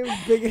 His name is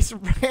Biggest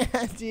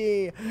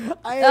Randy.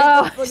 I hate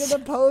Oh. look at the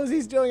pose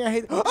he's doing. I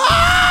hate.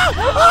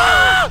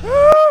 Ah!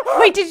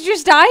 Wait, did you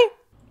just die?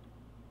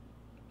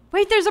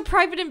 Wait, there's a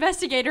private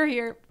investigator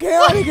here.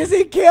 Kalynn, because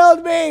he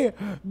killed me.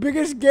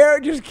 Biggest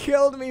Garrett just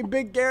killed me.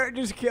 Big Garrett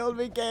just killed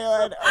me,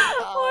 Kalynn.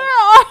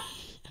 Where are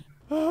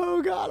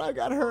Oh God, I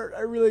got hurt.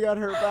 I really got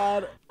hurt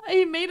bad.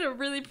 He made a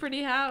really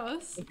pretty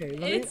house. Okay,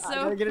 It's I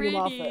so gotta get a new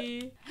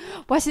pretty.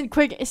 Weston,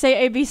 quick,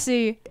 say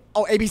ABC.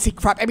 Oh, ABC,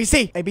 crap,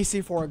 ABC.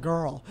 ABC for a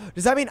girl.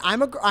 Does that mean I'm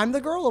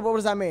the girl, or what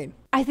does that mean?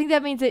 I think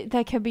that means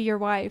that could be your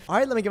wife. All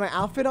right, let me get my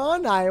outfit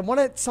on. I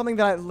wanted something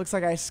that looks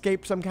like I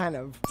escaped some kind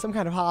of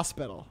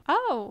hospital.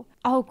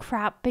 Oh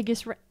crap,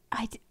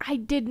 I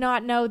did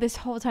not know this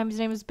whole time his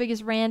name was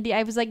Biggest Randy.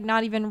 I was like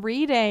not even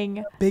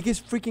reading.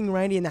 Biggest freaking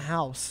Randy in the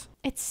house.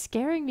 It's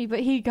scaring me,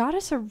 but he got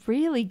us a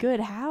really good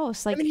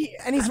house. Like, I mean,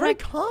 he's very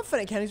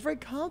confident, Ken. He's very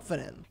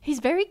confident. he's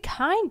very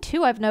kind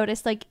too. I've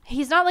noticed. Like,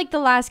 he's not like the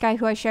last guy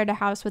who I shared a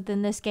house with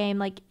in this game.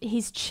 Like,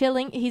 he's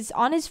chilling. He's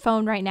on his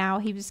phone right now.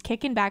 He was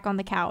kicking back on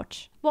the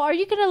couch. Well, are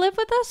you gonna live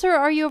with us, or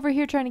are you over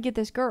here trying to get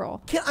this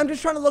girl? Ken, I'm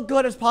just trying to look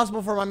good as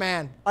possible for my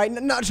man. All right,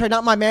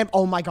 not my man.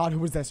 Oh my God,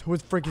 who is this? Who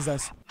the frick is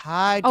this?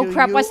 Hi. Oh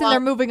crap, you Weston, they're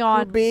want moving to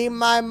on. be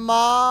my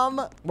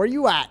mom. Where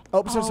you at?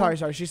 Oh, so Oh.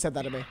 sorry. She said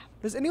that to me.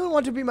 Does anyone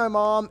want to be my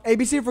mom?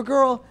 ABC for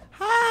girl.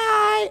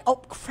 Hi. Oh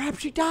crap,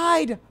 she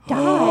died.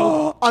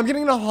 Died? I'm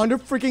getting a Honda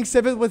freaking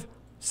Civic with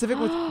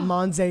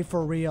Monze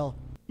for real.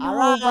 No, All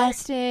right.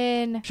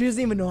 Weston. She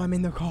doesn't even know I'm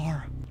in the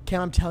car.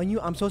 Cam, I'm telling you,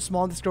 I'm so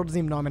small, this girl doesn't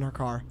even know I'm in her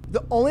car.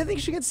 The only thing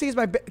she can see is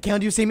my Cam,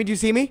 do you see me? Do you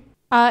see me?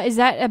 Is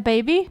that a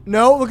baby?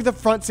 No, look at the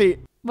front seat.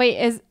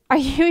 Wait, are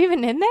you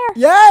even in there?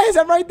 Yes,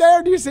 I'm right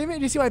there. Do you see me?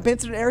 Do you see my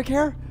Benson and Eric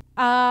hair?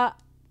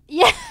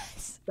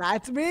 Yes.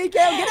 That's me,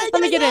 Cam. Get in,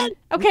 Let me get in.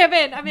 Okay, I'm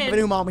in. We have a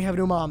new mom. We have a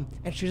new mom.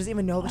 And she doesn't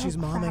even know that she's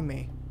momming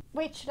me.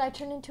 Wait, should I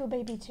turn into a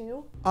baby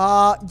too?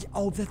 Oh,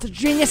 that's a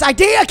genius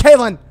idea,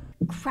 Kalynn.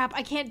 Crap,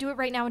 I can't do it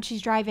right now when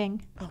she's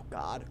driving. Oh,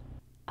 God.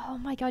 Oh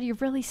my God, you're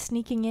really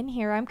sneaking in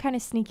here. I'm kind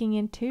of sneaking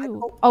in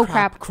too. Oh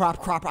crap. Crap.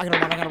 I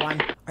gotta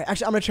run. All right,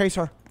 actually, I'm gonna chase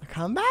her.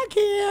 Come back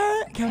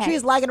here. Cam, Okay.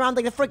 she's lagging around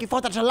like the freaking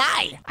 4th of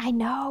July. I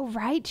know,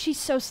 right? She's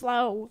so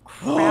slow.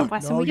 Crap,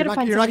 Weston, No, we gotta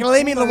find you're not gonna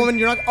leave me, little woman.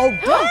 You're not. Oh,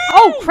 God.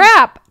 Oh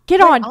crap! Get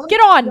on!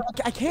 Get on!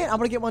 I can't. I'm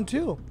gonna get one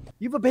too.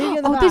 You have a baby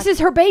in the Oh, back. this is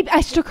her baby.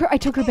 I took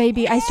her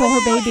baby. I stole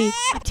her baby.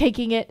 I'm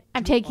taking it.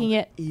 I'm taking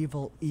it.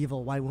 Evil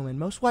white woman.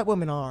 Most white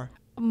women are.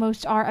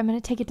 Most are. I'm gonna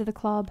take it to the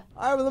club.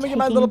 All right, well, let me get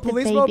my Taking little the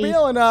police baby.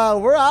 mobile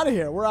and we're out of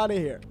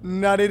here.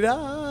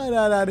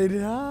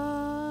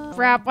 Na-di-da.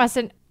 Crap,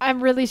 Weston.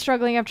 I'm really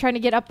struggling. I'm trying to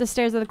get up the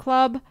stairs of the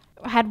club.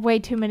 I had way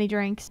too many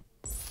drinks.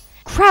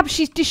 Crap,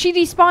 she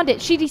despawned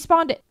it. She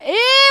despawned it.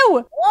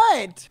 Ew!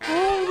 What?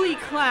 Holy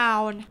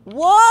clown.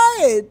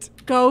 What?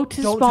 Go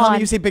to Don't spawn. tell me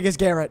you see biggest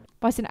Garrett.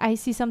 Listen, I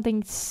see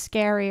something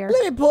scarier.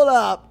 Let me pull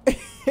up.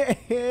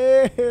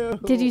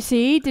 Did you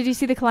see? Did you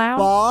see the clown?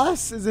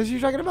 Boss? Is this you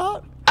talking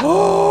about?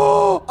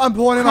 Oh, I'm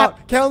pulling him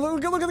out.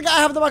 Kalynn, look at the guy I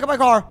have in the back of my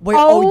car. Wait,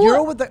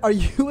 are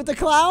you with the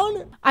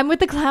clown? I'm with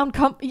the clown.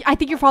 I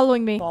think you're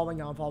following me. Following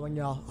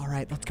y'all. All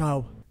right, let's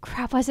go.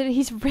 Crap, I said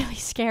he's really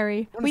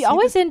scary. We see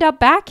always end up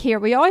back here.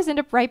 We always end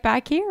up right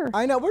back here.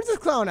 I know. Where's this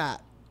clown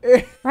at?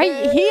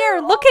 Right here.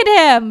 Look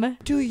at him.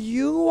 Do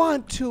you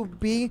want to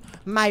be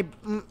my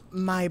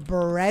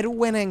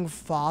bread-winning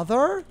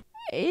father?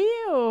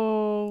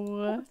 Ew.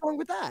 What's wrong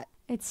with that?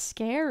 It's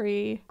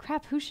scary.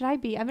 Crap, who should I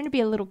be? I'm going to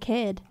be a little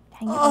kid.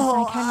 Dang it, I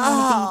kind of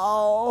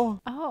want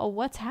to be... Oh,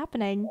 what's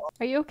happening?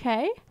 Are you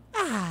okay?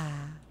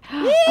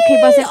 Okay,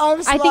 Buzzin,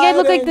 I think I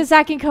look like the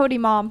Zach and Cody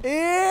mom.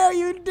 Yeah,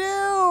 you do.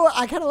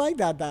 I kind of like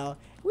that, though.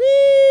 Whee!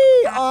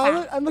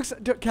 Oh,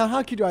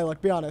 how cute do I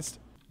look? Be honest.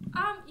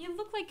 You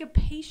look like a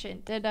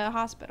patient at a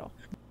hospital.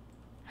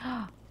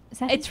 Is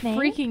that it's his name?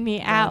 freaking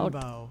me out.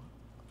 Gunbow.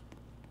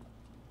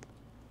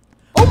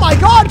 Oh my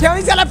God, Kalynn,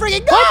 he's got a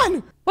freaking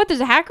gun! What,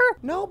 there's a hacker?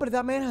 No, but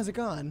that man has a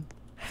gun.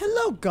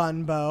 Hello,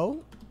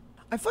 Gunbow.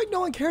 I feel like no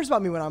one cares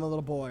about me when I'm a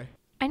little boy.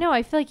 I know,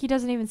 I feel like he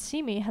doesn't even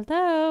see me.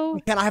 Hello?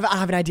 I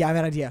have an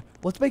idea.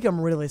 Let's make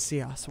him really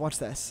see us. Watch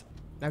this.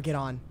 Now get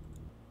on.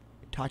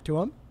 Talk to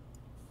him.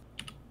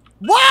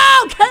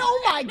 Wow! Okay,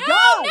 oh my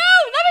God!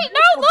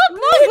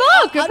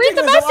 Look! Read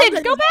the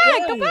message! Go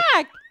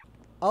back!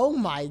 Oh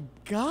my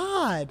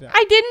God!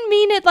 I didn't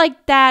mean it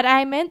like that.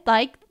 I meant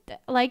like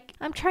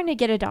I'm trying to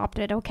get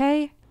adopted,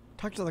 okay?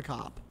 Talk to the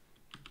cop.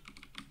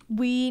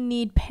 We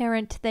need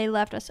parent. They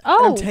left us.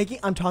 Oh!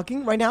 I'm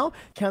talking right now.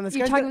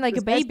 You're talking like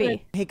a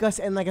baby. Take us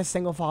in like a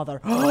single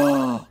father.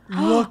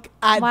 Look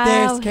at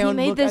this, Kalynn. He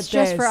made this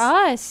just for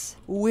us.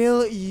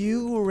 Will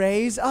you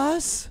raise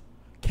us?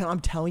 I'm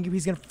telling you,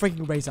 he's gonna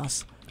freaking raise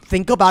us.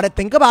 Think about it.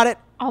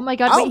 Oh my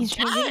God! Wait, he's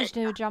changing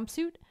into a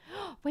jumpsuit.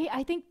 Wait,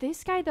 I think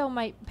this guy though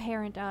might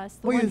parent us.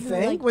 What do you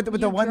think? With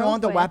the one on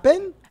the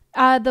weapon?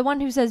 The one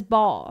who says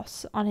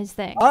boss on his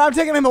thing. All right, I'm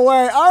taking him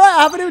away. All right,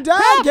 I have a new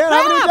dad. Can't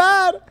have a new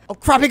dad. Oh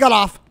crap, he got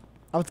off.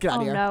 Oh, let's get out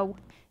of here. Oh no.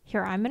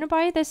 Here, I'm gonna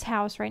buy this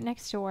house right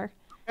next door.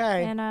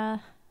 Okay. And let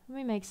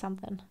me make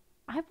something.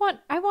 I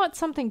want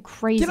something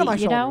crazy. Get on my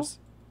shoulders.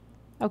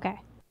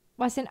 Okay.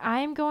 Listen,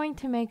 I'm going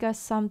to make us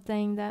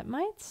something that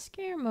might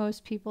scare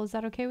most people. Is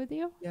that okay with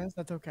you? Yes,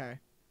 that's okay.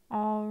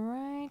 All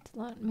right.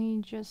 Let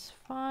me just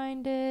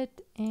find it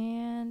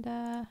and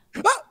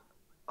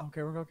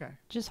Okay, we're okay.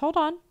 just hold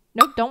on.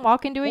 Nope, don't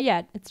walk into it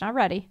yet. It's not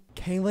ready.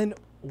 Kalynn,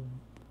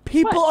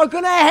 people are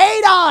gonna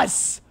hate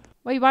us.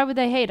 Wait, why would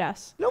they hate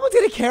us? No one's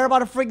gonna care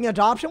about a freaking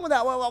adoption when you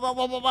have a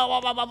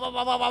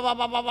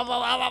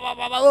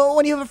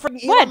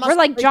freaking What? We're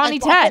like Johnny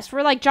Test.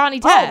 We're like Johnny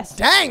Test.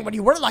 Dang, when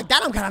you word it like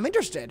that, I'm kind of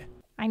interested.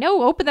 I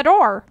know. Open the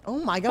door. Oh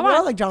my God, we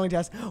are like Johnny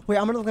Test. Wait,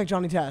 I'm gonna look like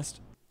Johnny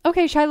Test.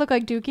 Okay, should I look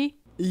like Dookie?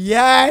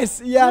 Yes,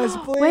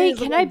 please. Wait,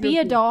 can I be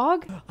a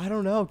dog? I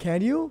don't know.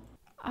 Can you?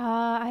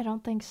 I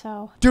don't think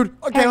so. Dude,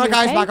 okay, our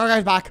guy's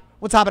back.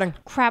 What's happening?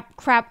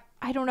 Crap.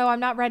 I don't know. I'm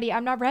not ready.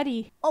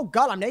 Oh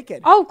God, I'm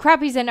naked. Oh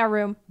crap, he's in our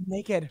room.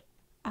 Naked.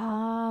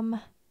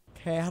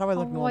 Okay, how do I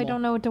look normal? I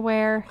don't know what to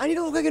wear. I need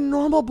to look like a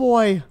normal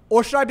boy.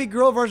 Or should I be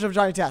girl version of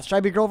Johnny Test? Should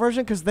I be girl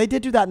version? Because they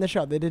did do that in the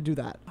show. They did do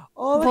that.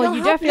 Oh, well,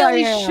 you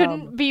definitely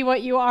shouldn't be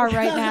what you are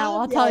right now.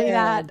 I'll tell you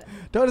that.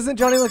 Doesn't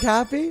Johnny look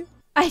happy?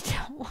 I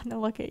don't want to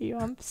look at you.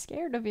 I'm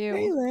scared of you.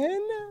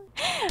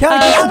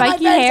 Kalynn.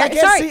 Spiky hair.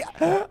 Sorry.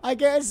 I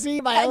can't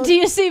see my own. Do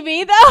you see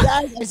me though?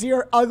 Yes, I see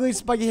your ugly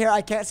spiky hair.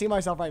 I can't see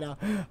myself right now.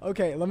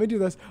 Okay, let me do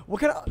this.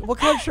 What kind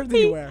of shirt did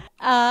you wear?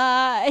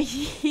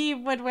 He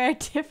would wear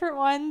different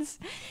ones.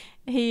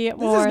 He This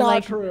wore is not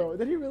like true.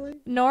 Did he really?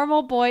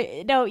 normal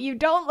boy. No, you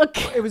don't look.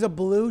 It was a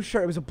blue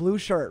shirt. It was a blue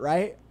shirt,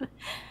 right?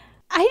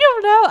 I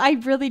don't know. I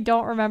really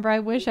don't remember. I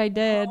wish I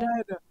did.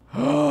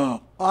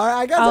 All right,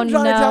 I got some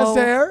Johnny Test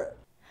hair.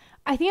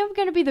 I think I'm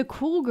gonna be the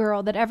cool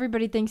girl that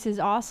everybody thinks is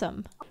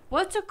awesome.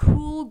 What's a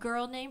cool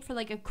girl name for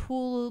like a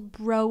cool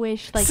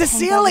bro-ish like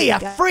Cecilia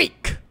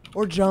Freak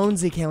or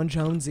Jonesy, Kalynn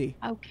Jonesy.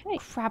 Okay.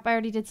 Crap, I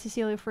already did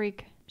Cecilia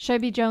Freak. Should I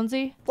be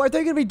Jonesy? Well, I thought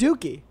you were gonna be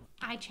Dookie.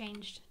 I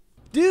changed.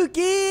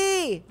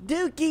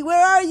 Dookie,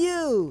 where are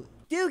you?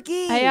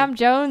 Dookie. I am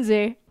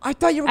Jonesy. I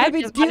thought you were gonna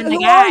be Dookie.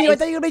 Who are you? I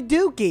thought you were gonna be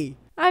Dookie.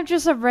 I'm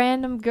just a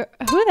random girl.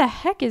 Who the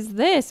heck is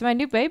this? My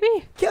new baby?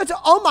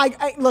 Oh my!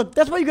 Look,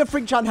 that's why you get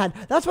freaking shot in the head.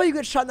 That's why you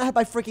get shot in the head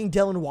by freaking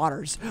Dylan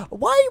Waters.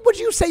 Why would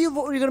you say you're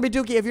gonna be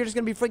Dookie if you're just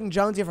gonna be freaking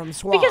Jonesy from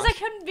Swash? Because I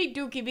couldn't be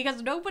Dookie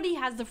because nobody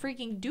has the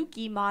freaking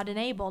Dookie mod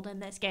enabled in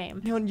this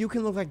game. You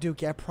can look like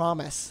Dookie. I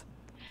promise.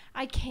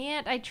 I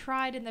can't. I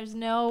tried and there's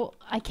no.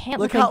 I can't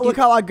look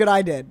how good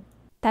I did.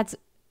 That's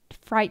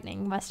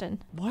frightening,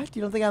 Weston. What?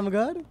 You don't think I'm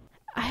good?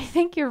 I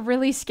think you're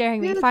really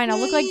scaring me. Fine, I'll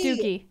look like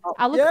Dookie.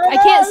 I'll look. Yes! I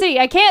can't see.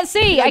 I can't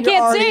see. I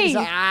can't see.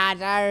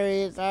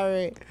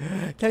 Sorry.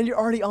 Kalynn, you're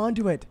already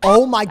onto it.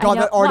 Oh my God,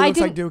 that already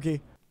looks like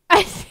Dookie. I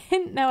I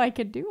didn't know I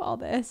could do all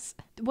this.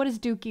 What does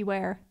Dookie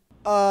wear?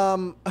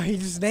 He's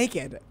just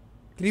naked.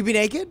 Can you be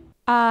naked?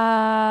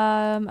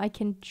 I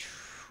can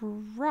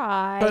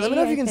try. But let me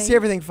know if you can see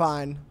everything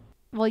fine.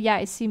 Well, yeah,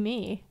 I see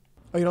me.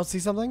 Oh, you don't see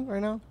something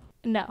right now?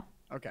 No.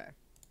 Okay.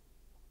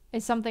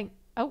 Is something...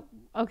 Oh,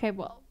 okay,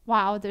 well,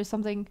 wow, there's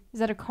something... Is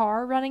that a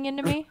car running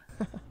into me?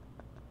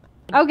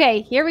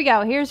 Okay, here we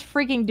go. Here's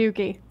freaking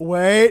Dookie.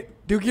 Wait,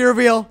 Dookie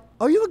reveal.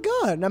 Oh, you look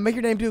good. Now make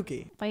your name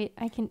Dookie. Wait,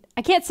 I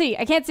can't see.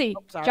 I can't see.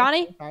 Oh, sorry.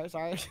 Johnny?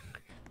 Sorry.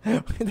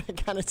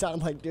 That kind of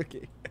sounded like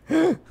Dookie.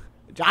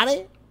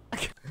 Johnny?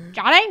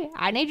 Johnny,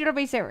 I need you to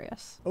be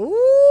serious.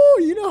 Ooh,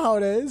 you know how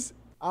it is.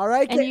 All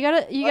right. And you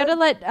gotta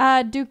let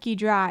Dookie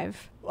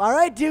drive. All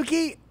right,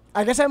 Dookie.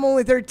 I guess I'm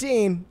only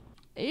 13.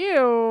 Ew.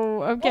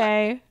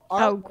 Okay.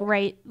 Oh,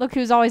 great. Look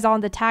who's always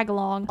on the tag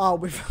along. Oh,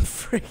 we have a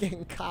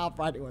freaking cop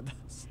riding with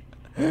us.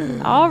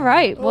 All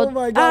right. Well, oh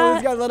my God,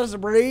 this guy let us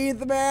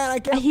breathe, man. I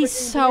can't. He's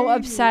freaking so breathe.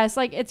 obsessed.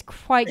 Like, it's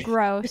quite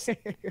gross.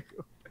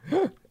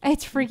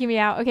 It's freaking me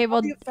out. Okay,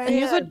 well,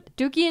 here's what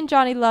Dookie and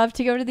Johnny love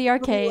to go to the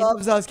arcade. He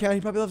loves us, Ken.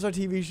 He probably loves our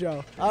TV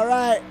show. All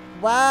right.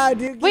 Wow,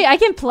 Dookie. Wait, I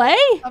can play?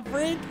 A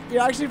freak?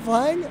 You're actually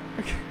playing?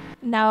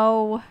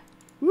 No.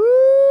 Woo!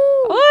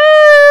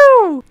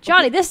 Woo!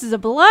 Johnny, this is a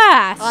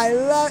blast. I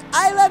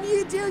love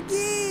you,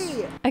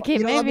 Dookie. Okay, You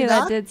don't love maybe me that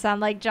back? did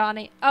sound like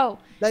Johnny. Oh,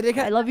 That did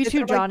I love you it too,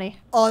 sounded like- Johnny.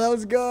 Oh, that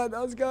was good.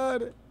 That was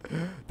good.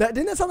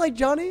 Didn't that sound like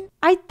Johnny?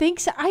 I think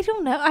so. I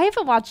don't know. I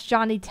haven't watched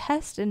Johnny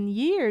test in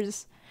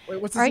years.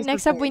 Wait, what's All right,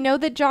 next up, we know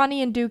that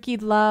Johnny and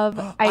Dookie love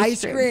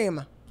ice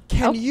cream.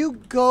 Can Oh. you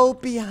go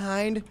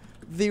behind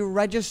the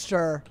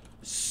register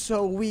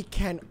so we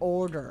can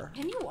order?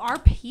 Can you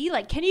RP?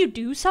 Like, can you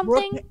do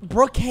something?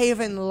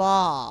 Brookhaven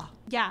Law.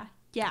 Yeah.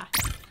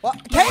 What?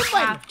 You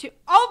Caitlin! have to.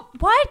 Oh,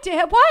 what?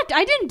 What?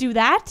 I didn't do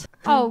that.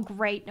 Oh,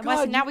 great.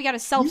 God, Now we got to You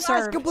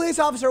self-serve. ask a police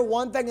officer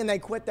one thing and they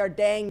quit their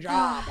dang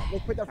job. They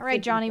quit their All right,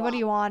 freaking Johnny, what do job.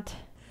 you want?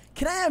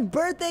 Can I have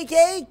birthday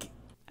cake?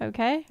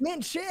 Okay.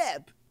 Mint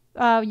chip.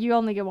 You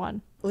only get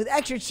one. With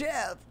extra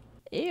chip.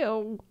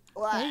 Ew.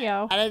 What? There you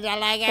go. I didn't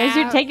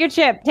like Take your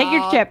chip. Take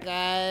your chip.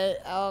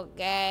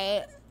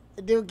 Okay.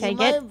 Dookie, Take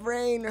my it.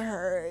 brain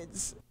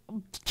hurts.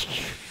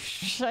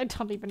 I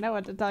don't even know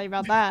what to tell you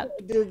about that.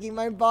 Dookie,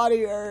 my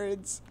body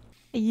hurts.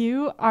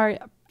 You are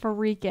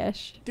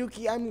freakish.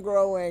 Dookie, I'm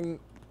growing.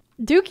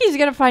 Dookie's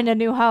gonna find a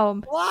new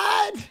home.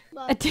 What?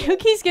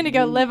 Dookie's gonna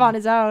go live on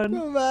his own.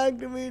 Come back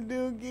to me,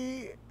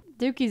 Dookie.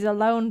 Dookie's a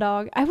lone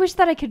dog. I wish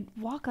that I could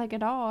walk like a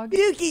dog.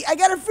 Dookie, I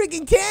got a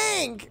freaking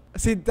tank.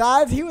 See,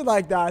 he would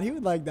like that. He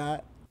would like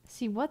that.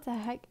 See, what the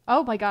heck?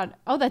 Oh my god.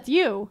 Oh, that's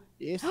you.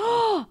 Yes.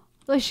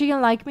 Is she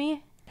gonna like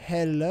me?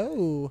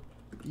 Hello,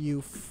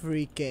 you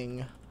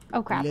freaking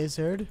Oh crap.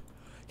 lizard.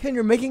 Ken,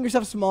 you're making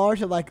yourself smaller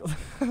to like...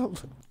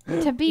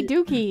 To be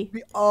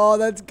Dookie. Oh,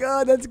 that's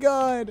good. That's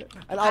good.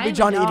 And I'll be I'm a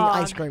Johnny eating dog.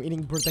 ice cream,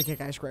 eating birthday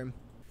cake ice cream.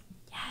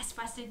 Yes,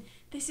 Weston.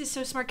 This is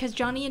so smart because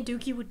Johnny and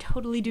Dookie would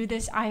totally do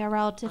this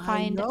IRL to I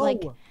find, know.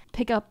 like,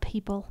 pick up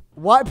people.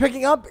 What?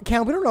 Picking up?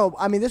 Ken, we don't know.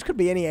 I mean, this could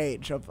be any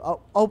age of...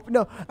 Oh,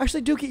 no.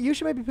 Actually, Dookie, you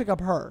should maybe pick up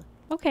her.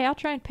 Okay, I'll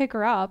try and pick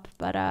her up,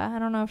 but I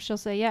don't know if she'll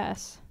say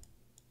yes.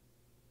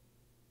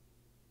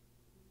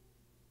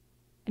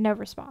 No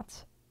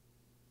response.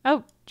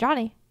 Oh,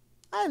 Johnny.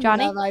 I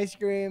Johnny? love ice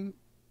cream.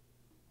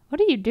 What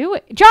are you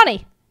doing?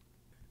 Johnny!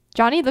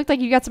 Johnny, it looked like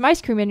you got some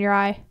ice cream in your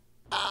eye.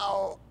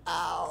 Ow.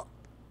 Ow.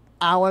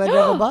 I want to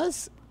drive a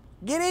bus.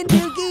 Get in,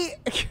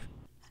 Dookie.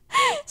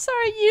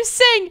 Sorry, you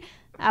sing.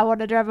 I want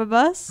to drive a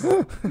bus.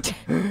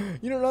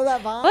 You don't know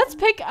that vibe? Let's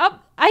pick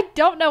up. I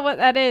don't know what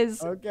that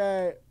is.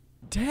 Okay.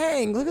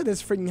 Dang, look at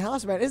this freaking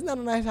house, man. Isn't that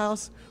a nice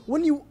house?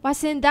 When you...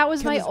 Weston, that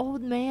was Can my this-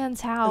 old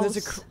man's and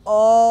there's house.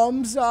 oh,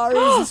 I'm sorry.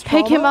 Is this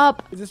Pick him trauma?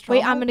 up. Is this Wait,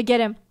 trauma? I'm going to get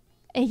him.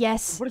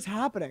 Yes. What is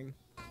happening?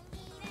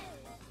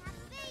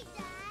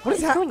 What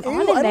is going on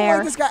Ew, in I don't there?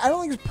 like this guy. I don't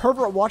like this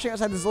pervert watching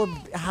outside this little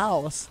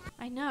house.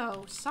 I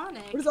know.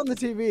 Sonic. What is on the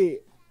TV?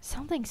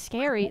 Something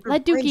scary. Your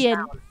Let Dookie brain's in.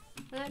 down.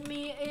 Let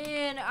me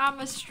in. I'm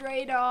a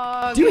stray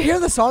dog. Do you hear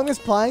the song that's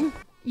playing?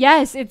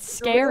 Yes, it's It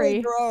scary.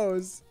 really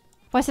grows.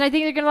 Weston, I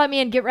think they're going to let me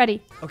in. Get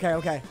ready. Okay. All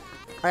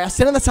right, I'll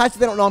sit on the side so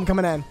they don't know I'm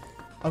coming in.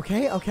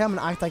 Okay, I'm going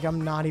to act like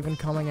I'm not even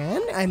coming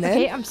in. And then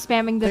Okay, I'm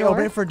spamming the they open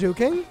door. it for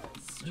duking.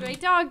 Stray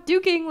dog.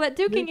 Duking. Let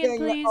Duking in,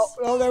 please.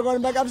 Oh, they're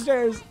going back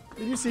upstairs.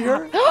 Did you see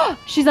her?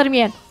 She's letting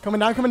me in. Coming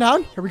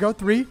down. Here we go.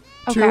 3,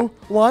 Oh, 2,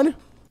 crap. 1.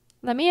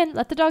 Let me in.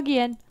 Let the doggy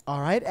in. All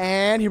right,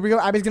 and here we go.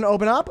 Abby's going to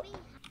open up.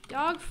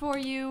 Dog for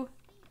you.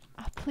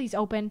 Oh, please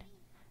open.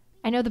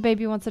 I know the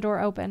baby wants the door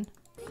open.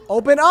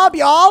 Open up,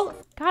 y'all.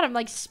 God, I'm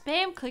like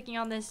spam clicking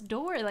on this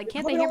door. Like,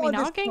 can't Nobody they hear me want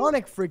this knocking?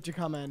 Sonic freak to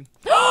come in.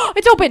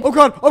 It's open. Oh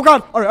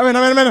god. All right,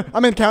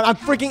 I'm in, Count. I'm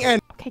freaking in.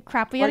 Okay,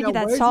 crap. We gotta Right get now,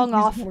 that where's song this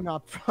music off. coming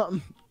up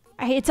from?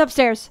 Hey, it's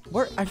upstairs.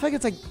 Where? I feel like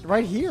it's like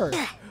right here.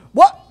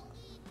 What?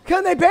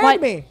 Can they banned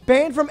What? me?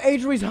 Banned from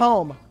Adri's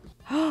home.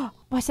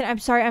 Weston, I'm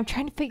sorry. I'm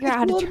trying to figure They out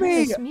how to killed turn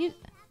me. this music.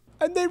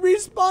 And they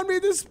respawned me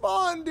at the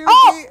spawn, dude.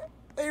 Oh!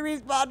 They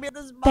respawned me at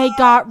the spawn. They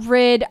got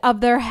rid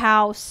of their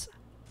house.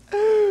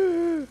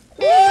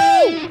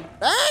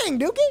 Dang,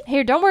 Dookie.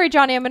 Here, don't worry,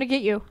 Johnny. I'm gonna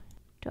get you.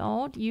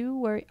 Don't you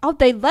worry. Oh,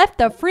 they left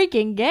the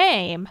freaking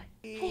game.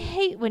 I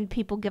hate when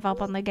people give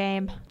up on the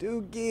game.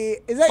 Dookie,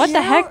 is that What you?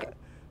 the heck?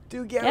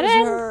 Dookie, I Get was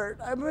in. hurt.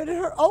 I'm really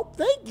hurt. Oh,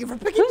 thank you for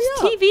picking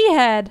Who's me up. TV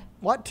head?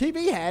 What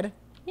TV head?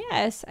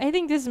 Yes, I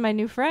think this is my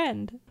new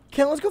friend.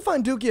 Ken, let's go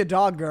find Dookie a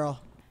dog,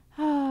 girl.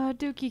 Ah,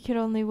 Dookie could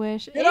only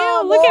wish. Get Ew,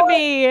 on, look at boy.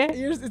 me.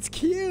 It's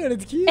cute.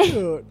 It's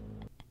cute.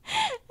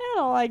 I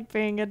don't like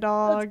being a Let's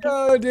dog.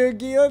 go,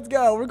 Dookie. Let's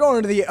go. We're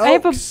going to the Oaks. I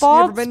have a You ever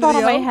bald been to spot the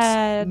on my Oaks?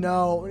 head.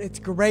 No, it's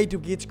great,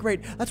 Dookie. It's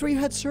great. That's where you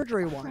had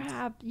surgery once.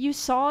 Crap, you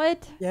saw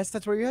it? Yes,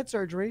 that's where you had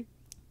surgery.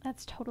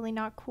 That's totally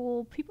not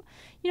cool. People,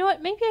 you know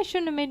what? Maybe I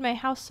shouldn't have made my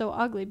house so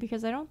ugly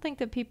because I don't think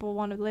that people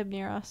want to live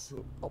near us.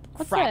 Oh,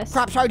 What's crap. this?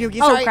 Crap. Sorry, Dookie.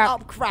 Oh, Sorry. crap.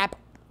 Oh, crap.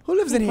 Who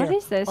lives in here? What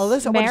is this?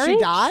 Alyssa, what, did she Marriage?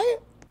 die?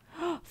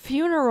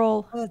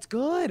 Funeral. Oh, that's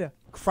good.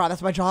 Crap,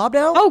 that's my job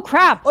now? Oh,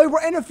 crap. Oh,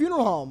 we're in a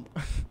funeral home.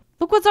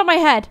 Look what's on my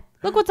head.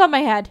 Look what's on my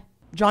head.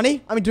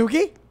 Johnny? I mean,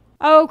 Dookie?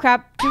 Oh,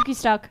 crap. Dookie's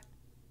stuck.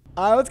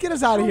 Let's get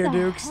us out of How here, the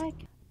Dukes. heck?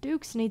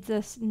 Dukes needs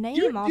this name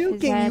You're off his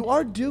duking. head. You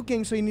are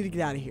duking, so you need to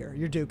get out of here.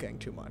 You're duking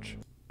too much.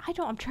 I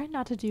don't. I'm trying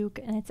not to duke,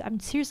 and I'm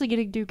seriously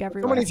getting duke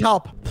everywhere. Someone needs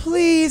help.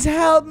 Please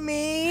help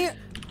me.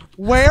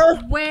 Where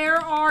Where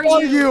are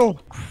are you?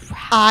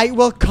 I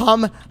will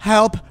come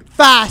help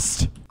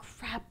fast.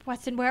 Crap,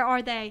 Weston, where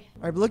are they?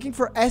 I'm looking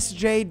for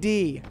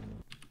SJD.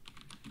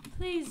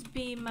 Please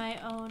be my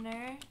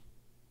owner.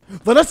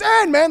 Let us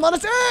in, man. Let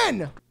us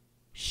in.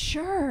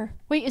 Sure.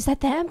 Wait, is that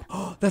them?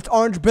 That's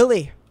Orange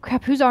Billy.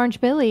 Crap, who's Orange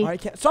Billy? All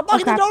right, stop knocking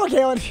the crap. door,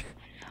 Kalynn.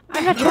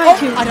 I'm not trying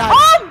to. I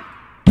died.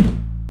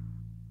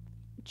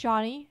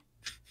 Johnny?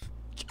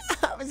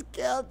 I was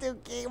killed,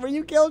 Dookie. Were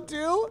you killed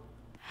too?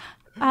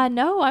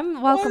 No,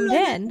 I'm welcomed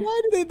in.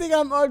 Why do they think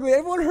I'm ugly?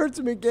 Everyone hurts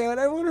me, Kalynn.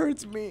 Everyone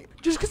hurts me.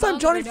 Just because I'm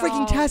Johnny Hungry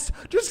freaking dog. Test.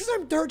 Just because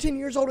I'm 13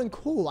 years old and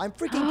cool. I'm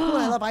freaking cool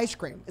and I love ice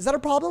cream. Is that a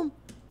problem?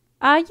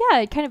 Yeah,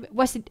 it kind of.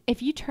 Weston,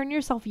 if you turn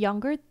yourself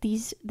younger,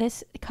 this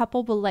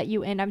couple will let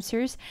you in. I'm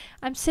serious.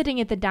 I'm sitting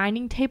at the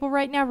dining table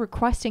right now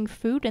requesting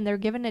food, and they're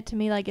giving it to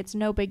me like it's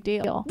no big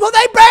deal. Well,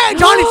 they banned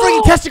Johnny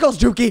freaking testicles,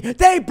 Dookie.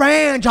 They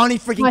banned Johnny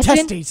freaking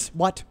Weston? testes.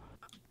 What?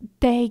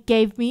 They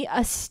gave me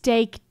a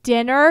steak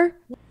dinner.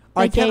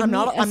 All right, They Ken, gave I'm me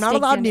not a steak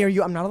allowed dinner. near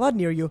you. I'm not allowed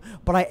near you,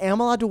 but I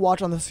am allowed to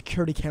watch on the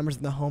security cameras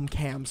and the home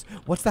cams.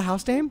 What's the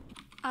house name?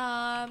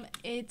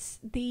 It's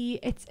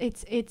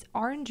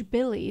Orange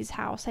Billy's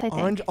house. I think.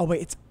 Orange. Oh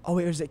wait,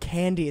 is it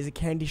Candy? Is it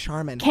Candy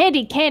Sharman?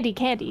 Candy.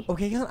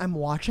 Okay, Ken, I'm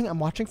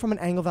watching from an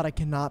angle that I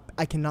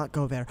cannot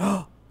go there.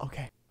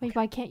 Okay. Wait,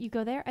 why can't you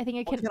go there? I think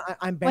I can. Ken,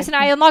 I'm banned. Listen,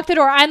 I unlocked the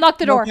door. I unlocked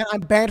the door. Ken,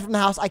 I'm banned from the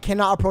house. I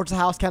cannot approach the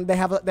house. Ken, they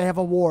have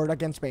a ward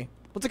against me.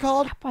 What's it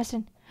called?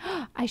 Weston,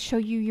 I show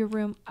you your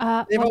room. They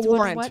have a What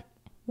warrant.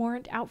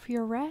 warrant out for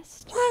your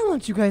arrest? Why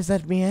won't you guys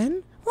let me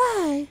in?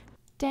 Why?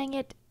 Dang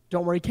it!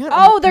 Don't worry, Ken.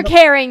 Oh, they're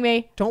carrying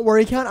me. Don't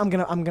worry, Ken. I'm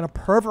gonna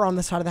perv around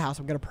the side of the house.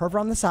 I'm gonna perv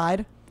around the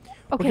side.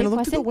 Okay, We're gonna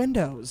look through the Weston.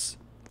 windows.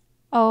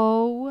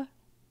 Oh,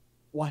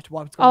 What's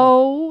going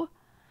on?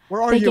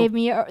 Where are they you?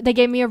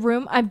 gave me a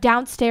room. I'm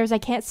downstairs. I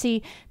can't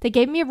see. They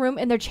gave me a room,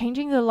 and they're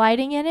changing the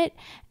lighting in it,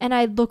 and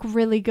I look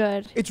really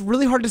good. It's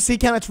really hard to see,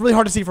 Ken. It's really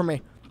hard to see for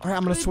me. All right,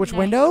 I'm gonna switch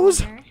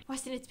windows.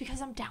 Weston, it's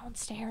because I'm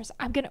downstairs.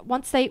 I'm gonna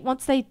once they.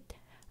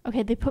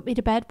 Okay, they put me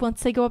to bed.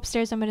 Once they go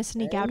upstairs, I'm gonna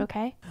sneak out.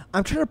 Okay.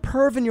 I'm trying to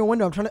perv in your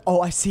window. I'm trying to.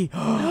 Oh, I see.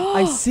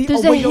 I see.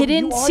 There's oh, a wait, no,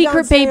 hidden you are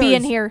secret baby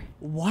in downstairs. here.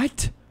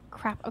 What?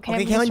 Crap. Okay.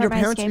 Okay, I'm gonna Kalynn, start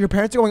my escape. your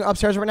parents are going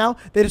upstairs right now.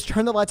 They just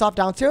turned the lights off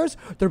downstairs.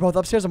 They're both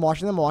upstairs. I'm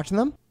watching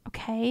them.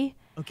 Okay.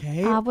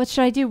 Okay. What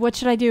should I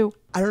do?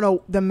 I don't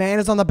know. The man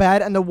is on the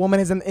bed and the woman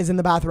is in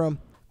the bathroom.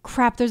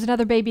 Crap. There's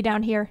another baby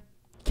down here.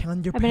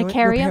 Kalynn, your I'm gonna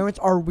carry your him. parents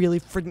are really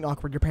freaking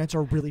awkward. Your parents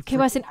are really. Okay,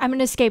 Weston. I'm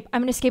gonna escape.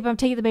 I'm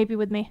taking the baby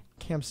with me.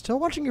 Okay, I'm still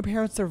watching your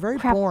parents. They're very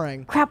Crap.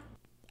 boring. Crap.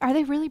 Are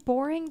they really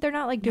boring? They're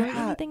not like doing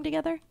Yeah. anything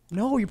together.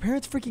 No, your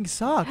parents freaking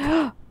suck.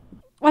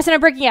 Weston, I'm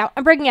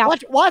breaking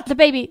out. What? The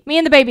baby. Me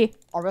and the baby.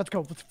 All right, let's go.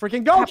 Let's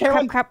freaking go,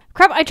 Kalynn. Crap.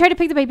 I tried to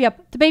pick the baby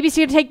up. The baby's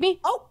here to take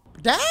me. Oh,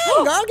 dang,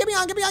 girl. Get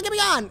me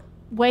on.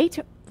 Wait.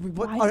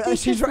 What, Why did they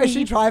is she just is she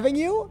leave? driving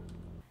you?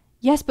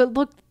 Yes, but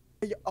look,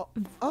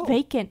 Oh,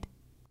 vacant.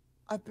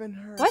 I've been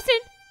hurt. Weston.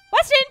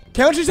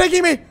 Kalynn, she's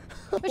taking me.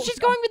 But she's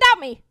going without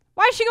me.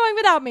 Why is she going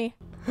without me?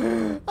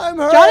 I'm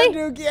hurt, Johnny?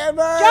 Dookie. I'm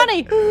hurt.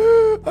 Johnny.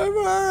 I'm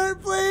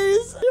hurt,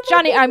 please.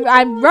 Johnny,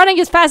 I'm running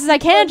as fast as I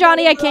can,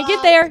 Johnny. I can't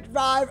get there.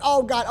 Drive.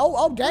 Oh, God.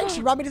 Oh, dang. She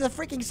brought me to the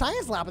freaking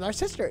science lab with our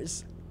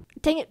sisters.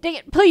 Dang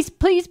it. Please.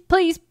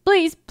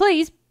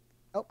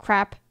 Oh.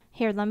 Crap.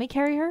 Here, let me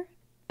carry her.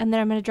 And then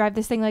I'm going to drive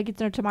this thing like it's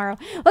no tomorrow.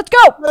 Let's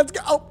go. Let's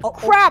go. Oh,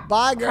 Crap.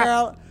 Bye, Crap.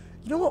 girl.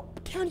 You know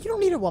what? Kalynn, you don't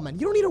need a woman.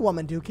 You don't need a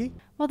woman, Dookie.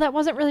 Well, that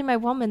wasn't really my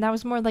woman. That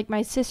was more like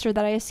my sister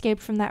that I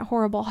escaped from that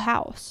horrible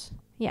house.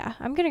 Yeah,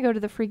 I'm going to go to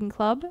the freaking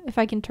club if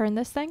I can turn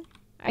this thing.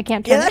 I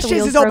can't turn Yeah, it. that The shit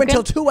wheel's is open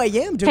broken. till 2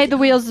 a.m., Dookie. Okay, the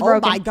wheels is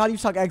broken. Oh, my God. You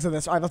suck eggs at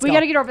this. All right, let's We go. got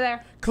to get over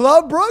there.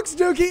 Club Brooks,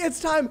 Dookie, it's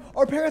time.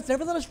 Our parents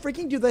never let us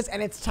freaking do this,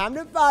 and it's time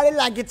to party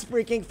like it's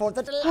freaking 4th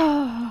of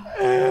July.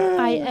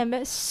 I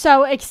am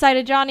so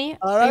excited, Johnny.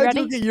 All Are you right,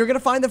 ready? Dookie, you're going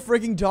to find the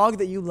freaking dog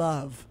that you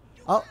love.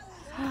 Oh.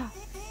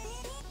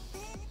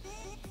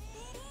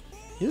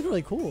 You look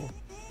really cool.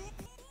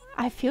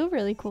 I feel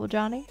really cool,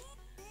 Johnny.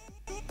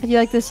 Do you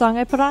like this song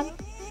I put on?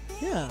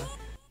 Yeah.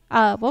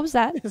 What was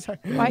that? Sorry.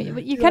 Why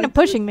you kind of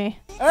pushing me?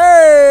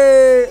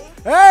 Hey!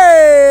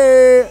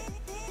 Hey!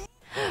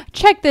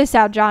 Check this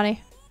out,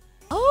 Johnny.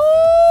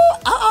 Oh!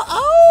 Oh!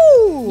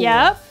 Oh!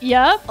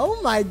 Yep. Oh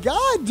my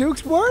God,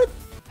 Duke's worth.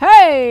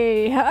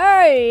 Hey,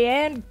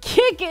 and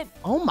kick it.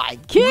 Oh my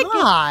Kick it.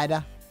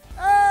 God.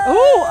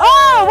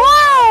 Oh,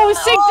 whoa,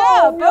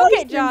 synced up. we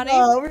Okay, are Johnny.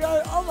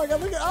 oh my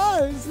God, look at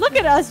us. Look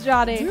at us,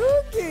 Johnny.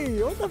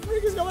 Dookie, what the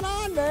freak is going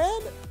on, man?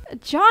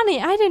 Johnny,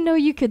 I didn't know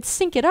you could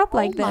sync it up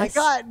like this. Oh my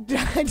God,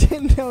 I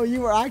didn't know you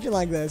were acting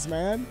like this,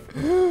 man.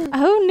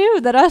 Who knew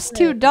that us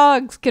two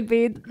dogs could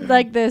be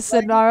like this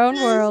in our own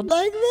world?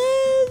 Like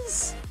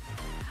this.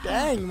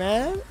 Dang,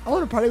 man. I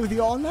want to party with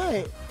you all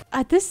night.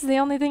 This is the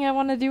only thing I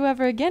want to do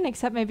ever again,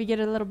 except maybe get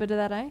a little bit of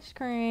that ice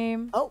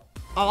cream. Oh,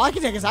 I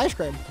can take his ice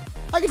cream.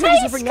 I can take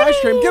his freaking ice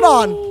cream. Get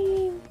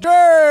on.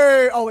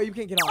 Dang. Oh, wait, you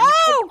can't get on.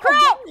 Oh,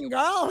 crap. Oh,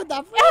 girl, what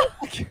the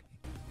freak?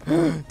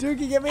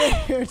 Dookie, get me in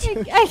here,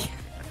 Dookie.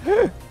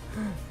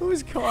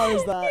 Whose car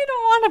is that? You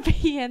don't want to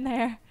be in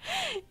there.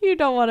 You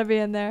don't want to be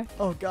in there.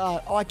 Oh,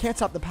 God. Oh, I can't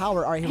stop the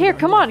power. All right, Here, we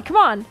go, come we go.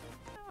 on.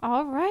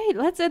 All right,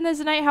 let's end this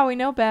night how we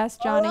know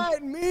best, Johnny. All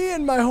right, me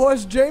and my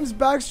horse James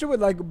Baxter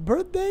would like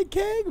birthday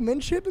cake,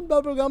 mint chip, and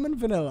bubblegum and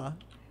vanilla.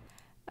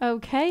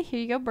 Okay, here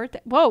you go, birthday.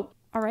 Whoa.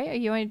 All right, are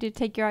you going to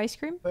take your ice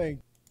cream?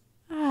 Thank.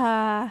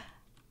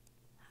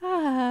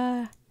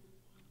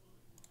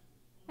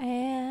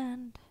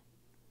 And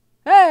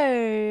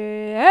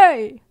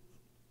hey.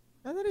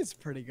 Oh, that is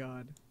pretty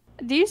good.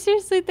 Do you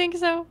seriously think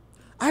so?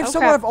 I have Oh,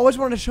 somewhere crap. I've always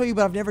wanted to show you,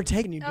 but I've never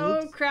taken you, dude.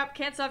 Oh crap,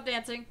 can't stop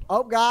dancing.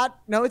 Oh, God.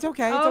 No, it's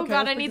okay. It's Oh okay.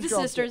 god, Let's I pick need this the girl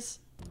up. sisters.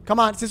 Come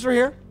on, sister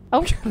here.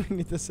 Oh. We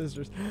need the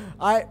sisters.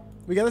 All right,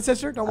 we got the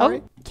sister. Don't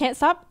worry. Can't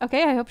stop.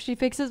 Okay, I hope she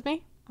fixes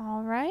me.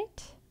 All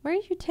right. Where are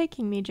you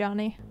taking me,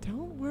 Johnny?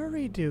 Don't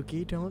worry,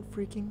 Dookie. Don't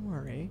freaking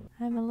worry.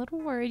 I'm a little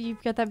worried.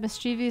 You've got that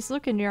mischievous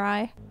look in your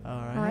eye.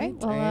 All right. right,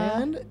 well,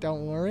 And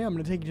don't worry. I'm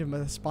going to take you to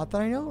the spot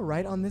that I know,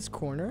 right on this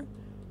corner.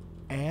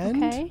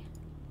 And Okay.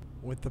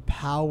 with the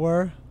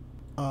power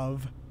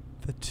of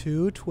the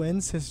two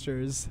twin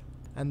sisters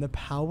and the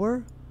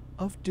power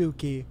of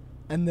Dookie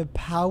and the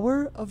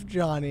power of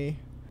Johnny,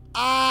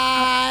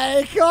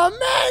 I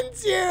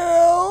commend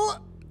you.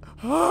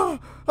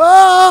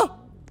 Oh!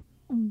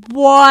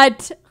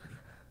 What?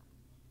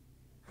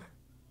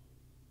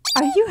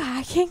 Are you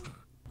hacking?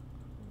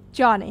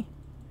 Johnny.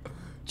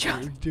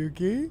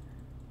 Dookie,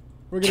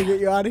 we're gonna get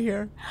you out of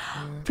here.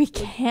 We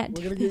can't We're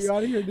do gonna get this. you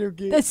out of here,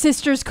 Dookie. The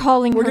sister's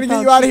calling We're her gonna get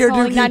phone. you out of She's here,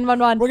 calling Dookie.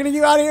 911. We're gonna get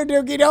you out of here,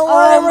 Dookie. Don't Oh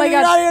worry. We're my gonna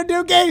get God.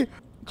 out of here, Dookie.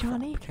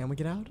 Johnny, Can we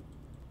get out?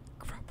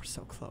 Crap, we're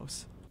so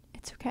close.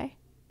 it's okay.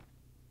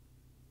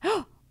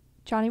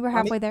 Johnny, we're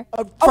halfway there.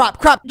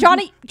 Crap.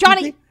 Johnny!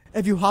 Dookie,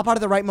 if you hop out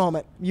at the right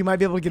moment, you might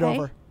be able to get Okay.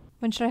 over.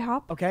 When should I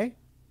hop? Okay?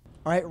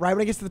 All right, right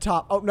when it gets to the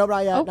top. Oh, no, not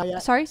yet, Oh, not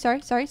yet. sorry.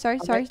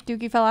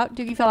 Dookie fell out.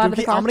 Dookie fell out of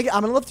the Dookie, car. I'm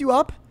gonna lift you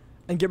up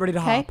and get ready to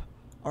Okay. hop.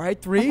 All right,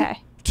 3, Okay.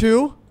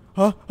 2,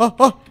 Oh,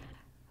 crap,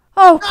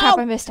 Ow!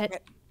 I missed it.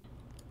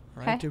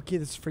 All right, Okay. Dookie,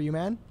 this is for you,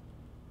 man.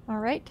 All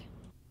right.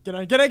 Get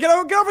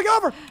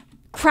over.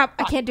 Crap,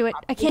 I can't do it.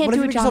 I can't What if do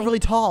you it, make yourself Johnny. really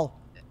tall?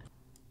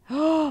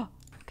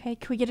 Okay,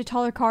 can we get a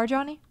taller car,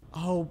 Johnny?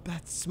 Oh,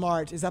 that's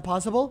smart. Is that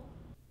possible?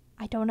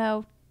 I don't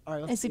know. All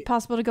right, let's Is see. it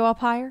possible to go up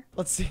higher?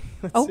 Let's see.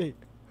 Let's Oh. see.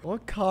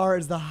 What car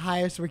is the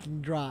highest we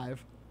can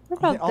drive?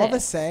 What Are they about all the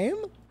this? same?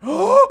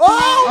 Oh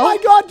my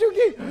God,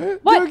 Dookie!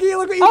 What? Dookie,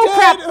 look what you Oh, did!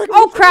 crap. Look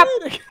Oh, what crap.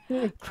 you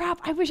did. Crap,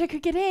 I wish I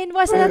could get in.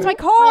 Wesley, that's my I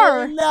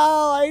car.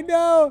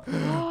 know.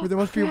 But there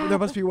must be a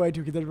way,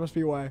 Dookie. There must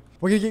be a way.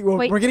 We're gonna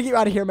get you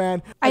out of here,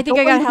 man. I think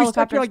don't I got want a you to be stuck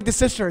helicopter. here like the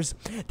sisters.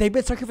 They've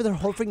been stuck here for their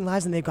whole freaking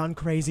lives, and they've gone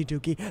crazy,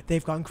 Dookie.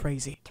 They've gone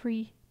crazy.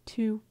 3,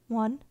 2,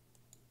 1.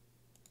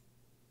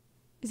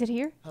 Is it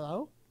here?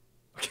 Hello?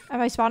 Am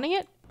I spawning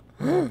it?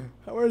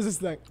 Where is this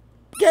thing?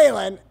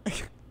 Kalynn!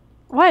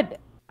 What?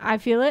 I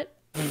feel it.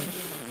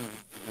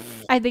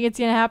 I think it's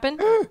gonna happen.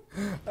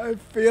 I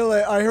feel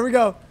it. All right, here we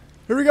go.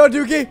 Here we go,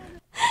 Dookie.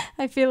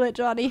 I feel it,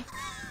 Johnny.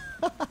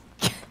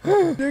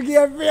 Dookie,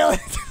 I feel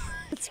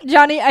it.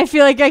 Johnny, I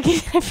feel like I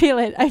can. I feel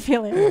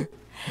it.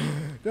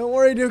 Don't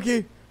worry,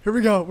 Dookie. Here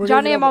we go. We're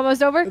Johnny, gonna I'm get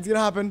almost over. It's gonna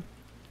happen.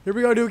 Here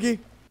we go, Dookie.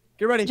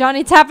 Get ready.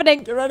 Johnny, it's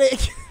happening. Get ready.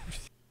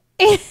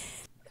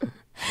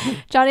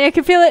 Johnny, I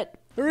can feel it.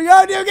 Here we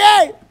go,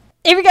 Dookie.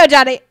 Here we go,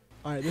 Johnny.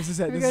 All right, this is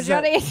it. Here we This go, is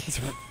Johnny. it.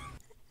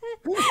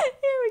 Here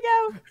we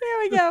go. Here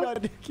we go.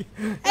 God, Dookie.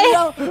 Here we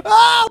go.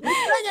 Oh, dang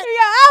Here it. we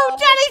go. Oh,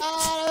 Johnny.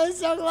 Oh, that was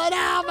so close.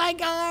 Oh, my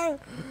car. All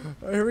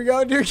right, here we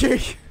go,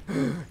 Dookie.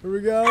 Here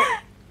we go.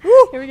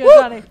 Woo, Here we go, woo.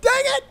 Johnny. Dang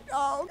it.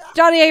 Oh, God.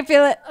 Johnny, I can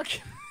feel it.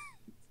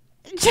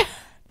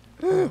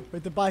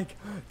 Wait, the bike.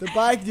 The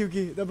bike,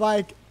 Dookie. The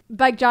bike.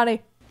 Bike,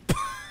 Johnny.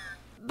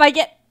 Bike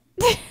it.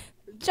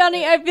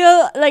 Johnny, I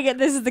feel like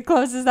this is the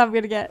closest I'm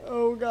gonna get.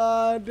 Oh,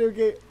 God,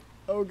 Dookie.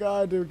 Oh,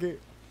 God, Dookie.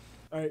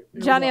 All right. here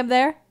we Johnny, go. I'm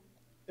there.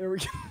 There we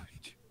go.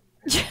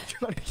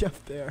 Johnny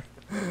up there.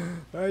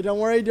 All right, don't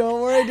worry,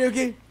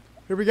 Dookie.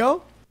 Here we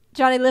go.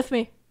 Johnny, lift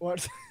me.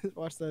 Watch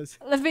this.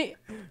 Lift me.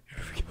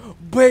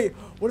 Wait,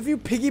 what if you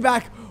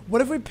piggyback?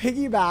 What if we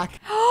piggyback?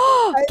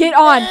 Get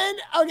on.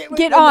 Okay, wait,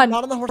 Get no, on.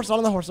 Not on the horse, not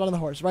on the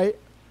horse, right?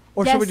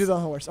 Or should we do that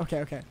on the horse?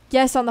 Okay.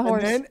 Yes, on the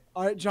horse. And then,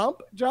 all right,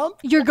 jump.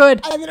 You're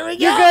good. And there we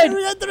go. You're good. Here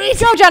we go, 3.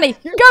 Go, Johnny.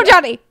 Go,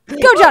 Johnny.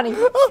 Go, Johnny.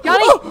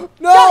 Johnny.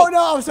 No, Johnny.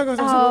 no, I'm so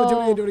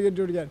close. Do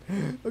it again.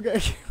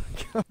 Okay.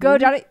 Go,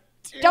 Johnny.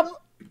 Jump.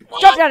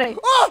 Jump, Johnny.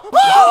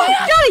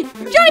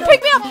 Johnny,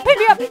 pick me up. Pick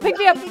me up. Pick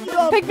me up.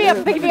 Pick me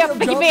up. Pick me up.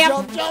 Pick me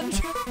up. Jump.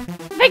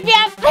 Pick me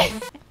up. Johnny,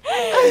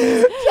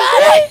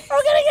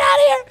 we're gonna get out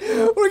of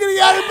here. We're gonna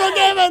get out of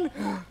Brookhaven.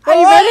 Are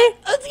you ready?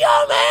 Let's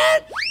go, man.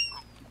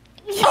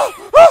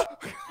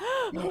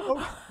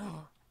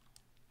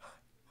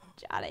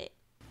 Johnny.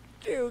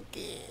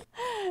 Dookie.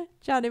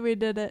 Johnny, we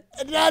did it.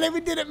 Johnny,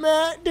 we did it,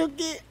 man.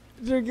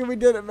 Dookie, we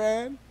did it,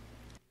 man.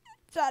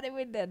 Johnny,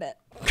 we did it.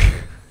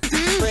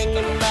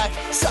 Bringing back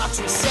socks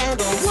with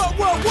sandals.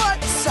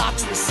 What?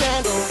 Socks with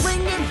sandals.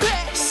 Bringing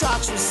back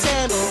socks with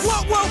sandals.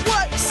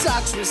 What?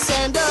 Socks with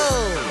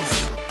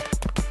sandals.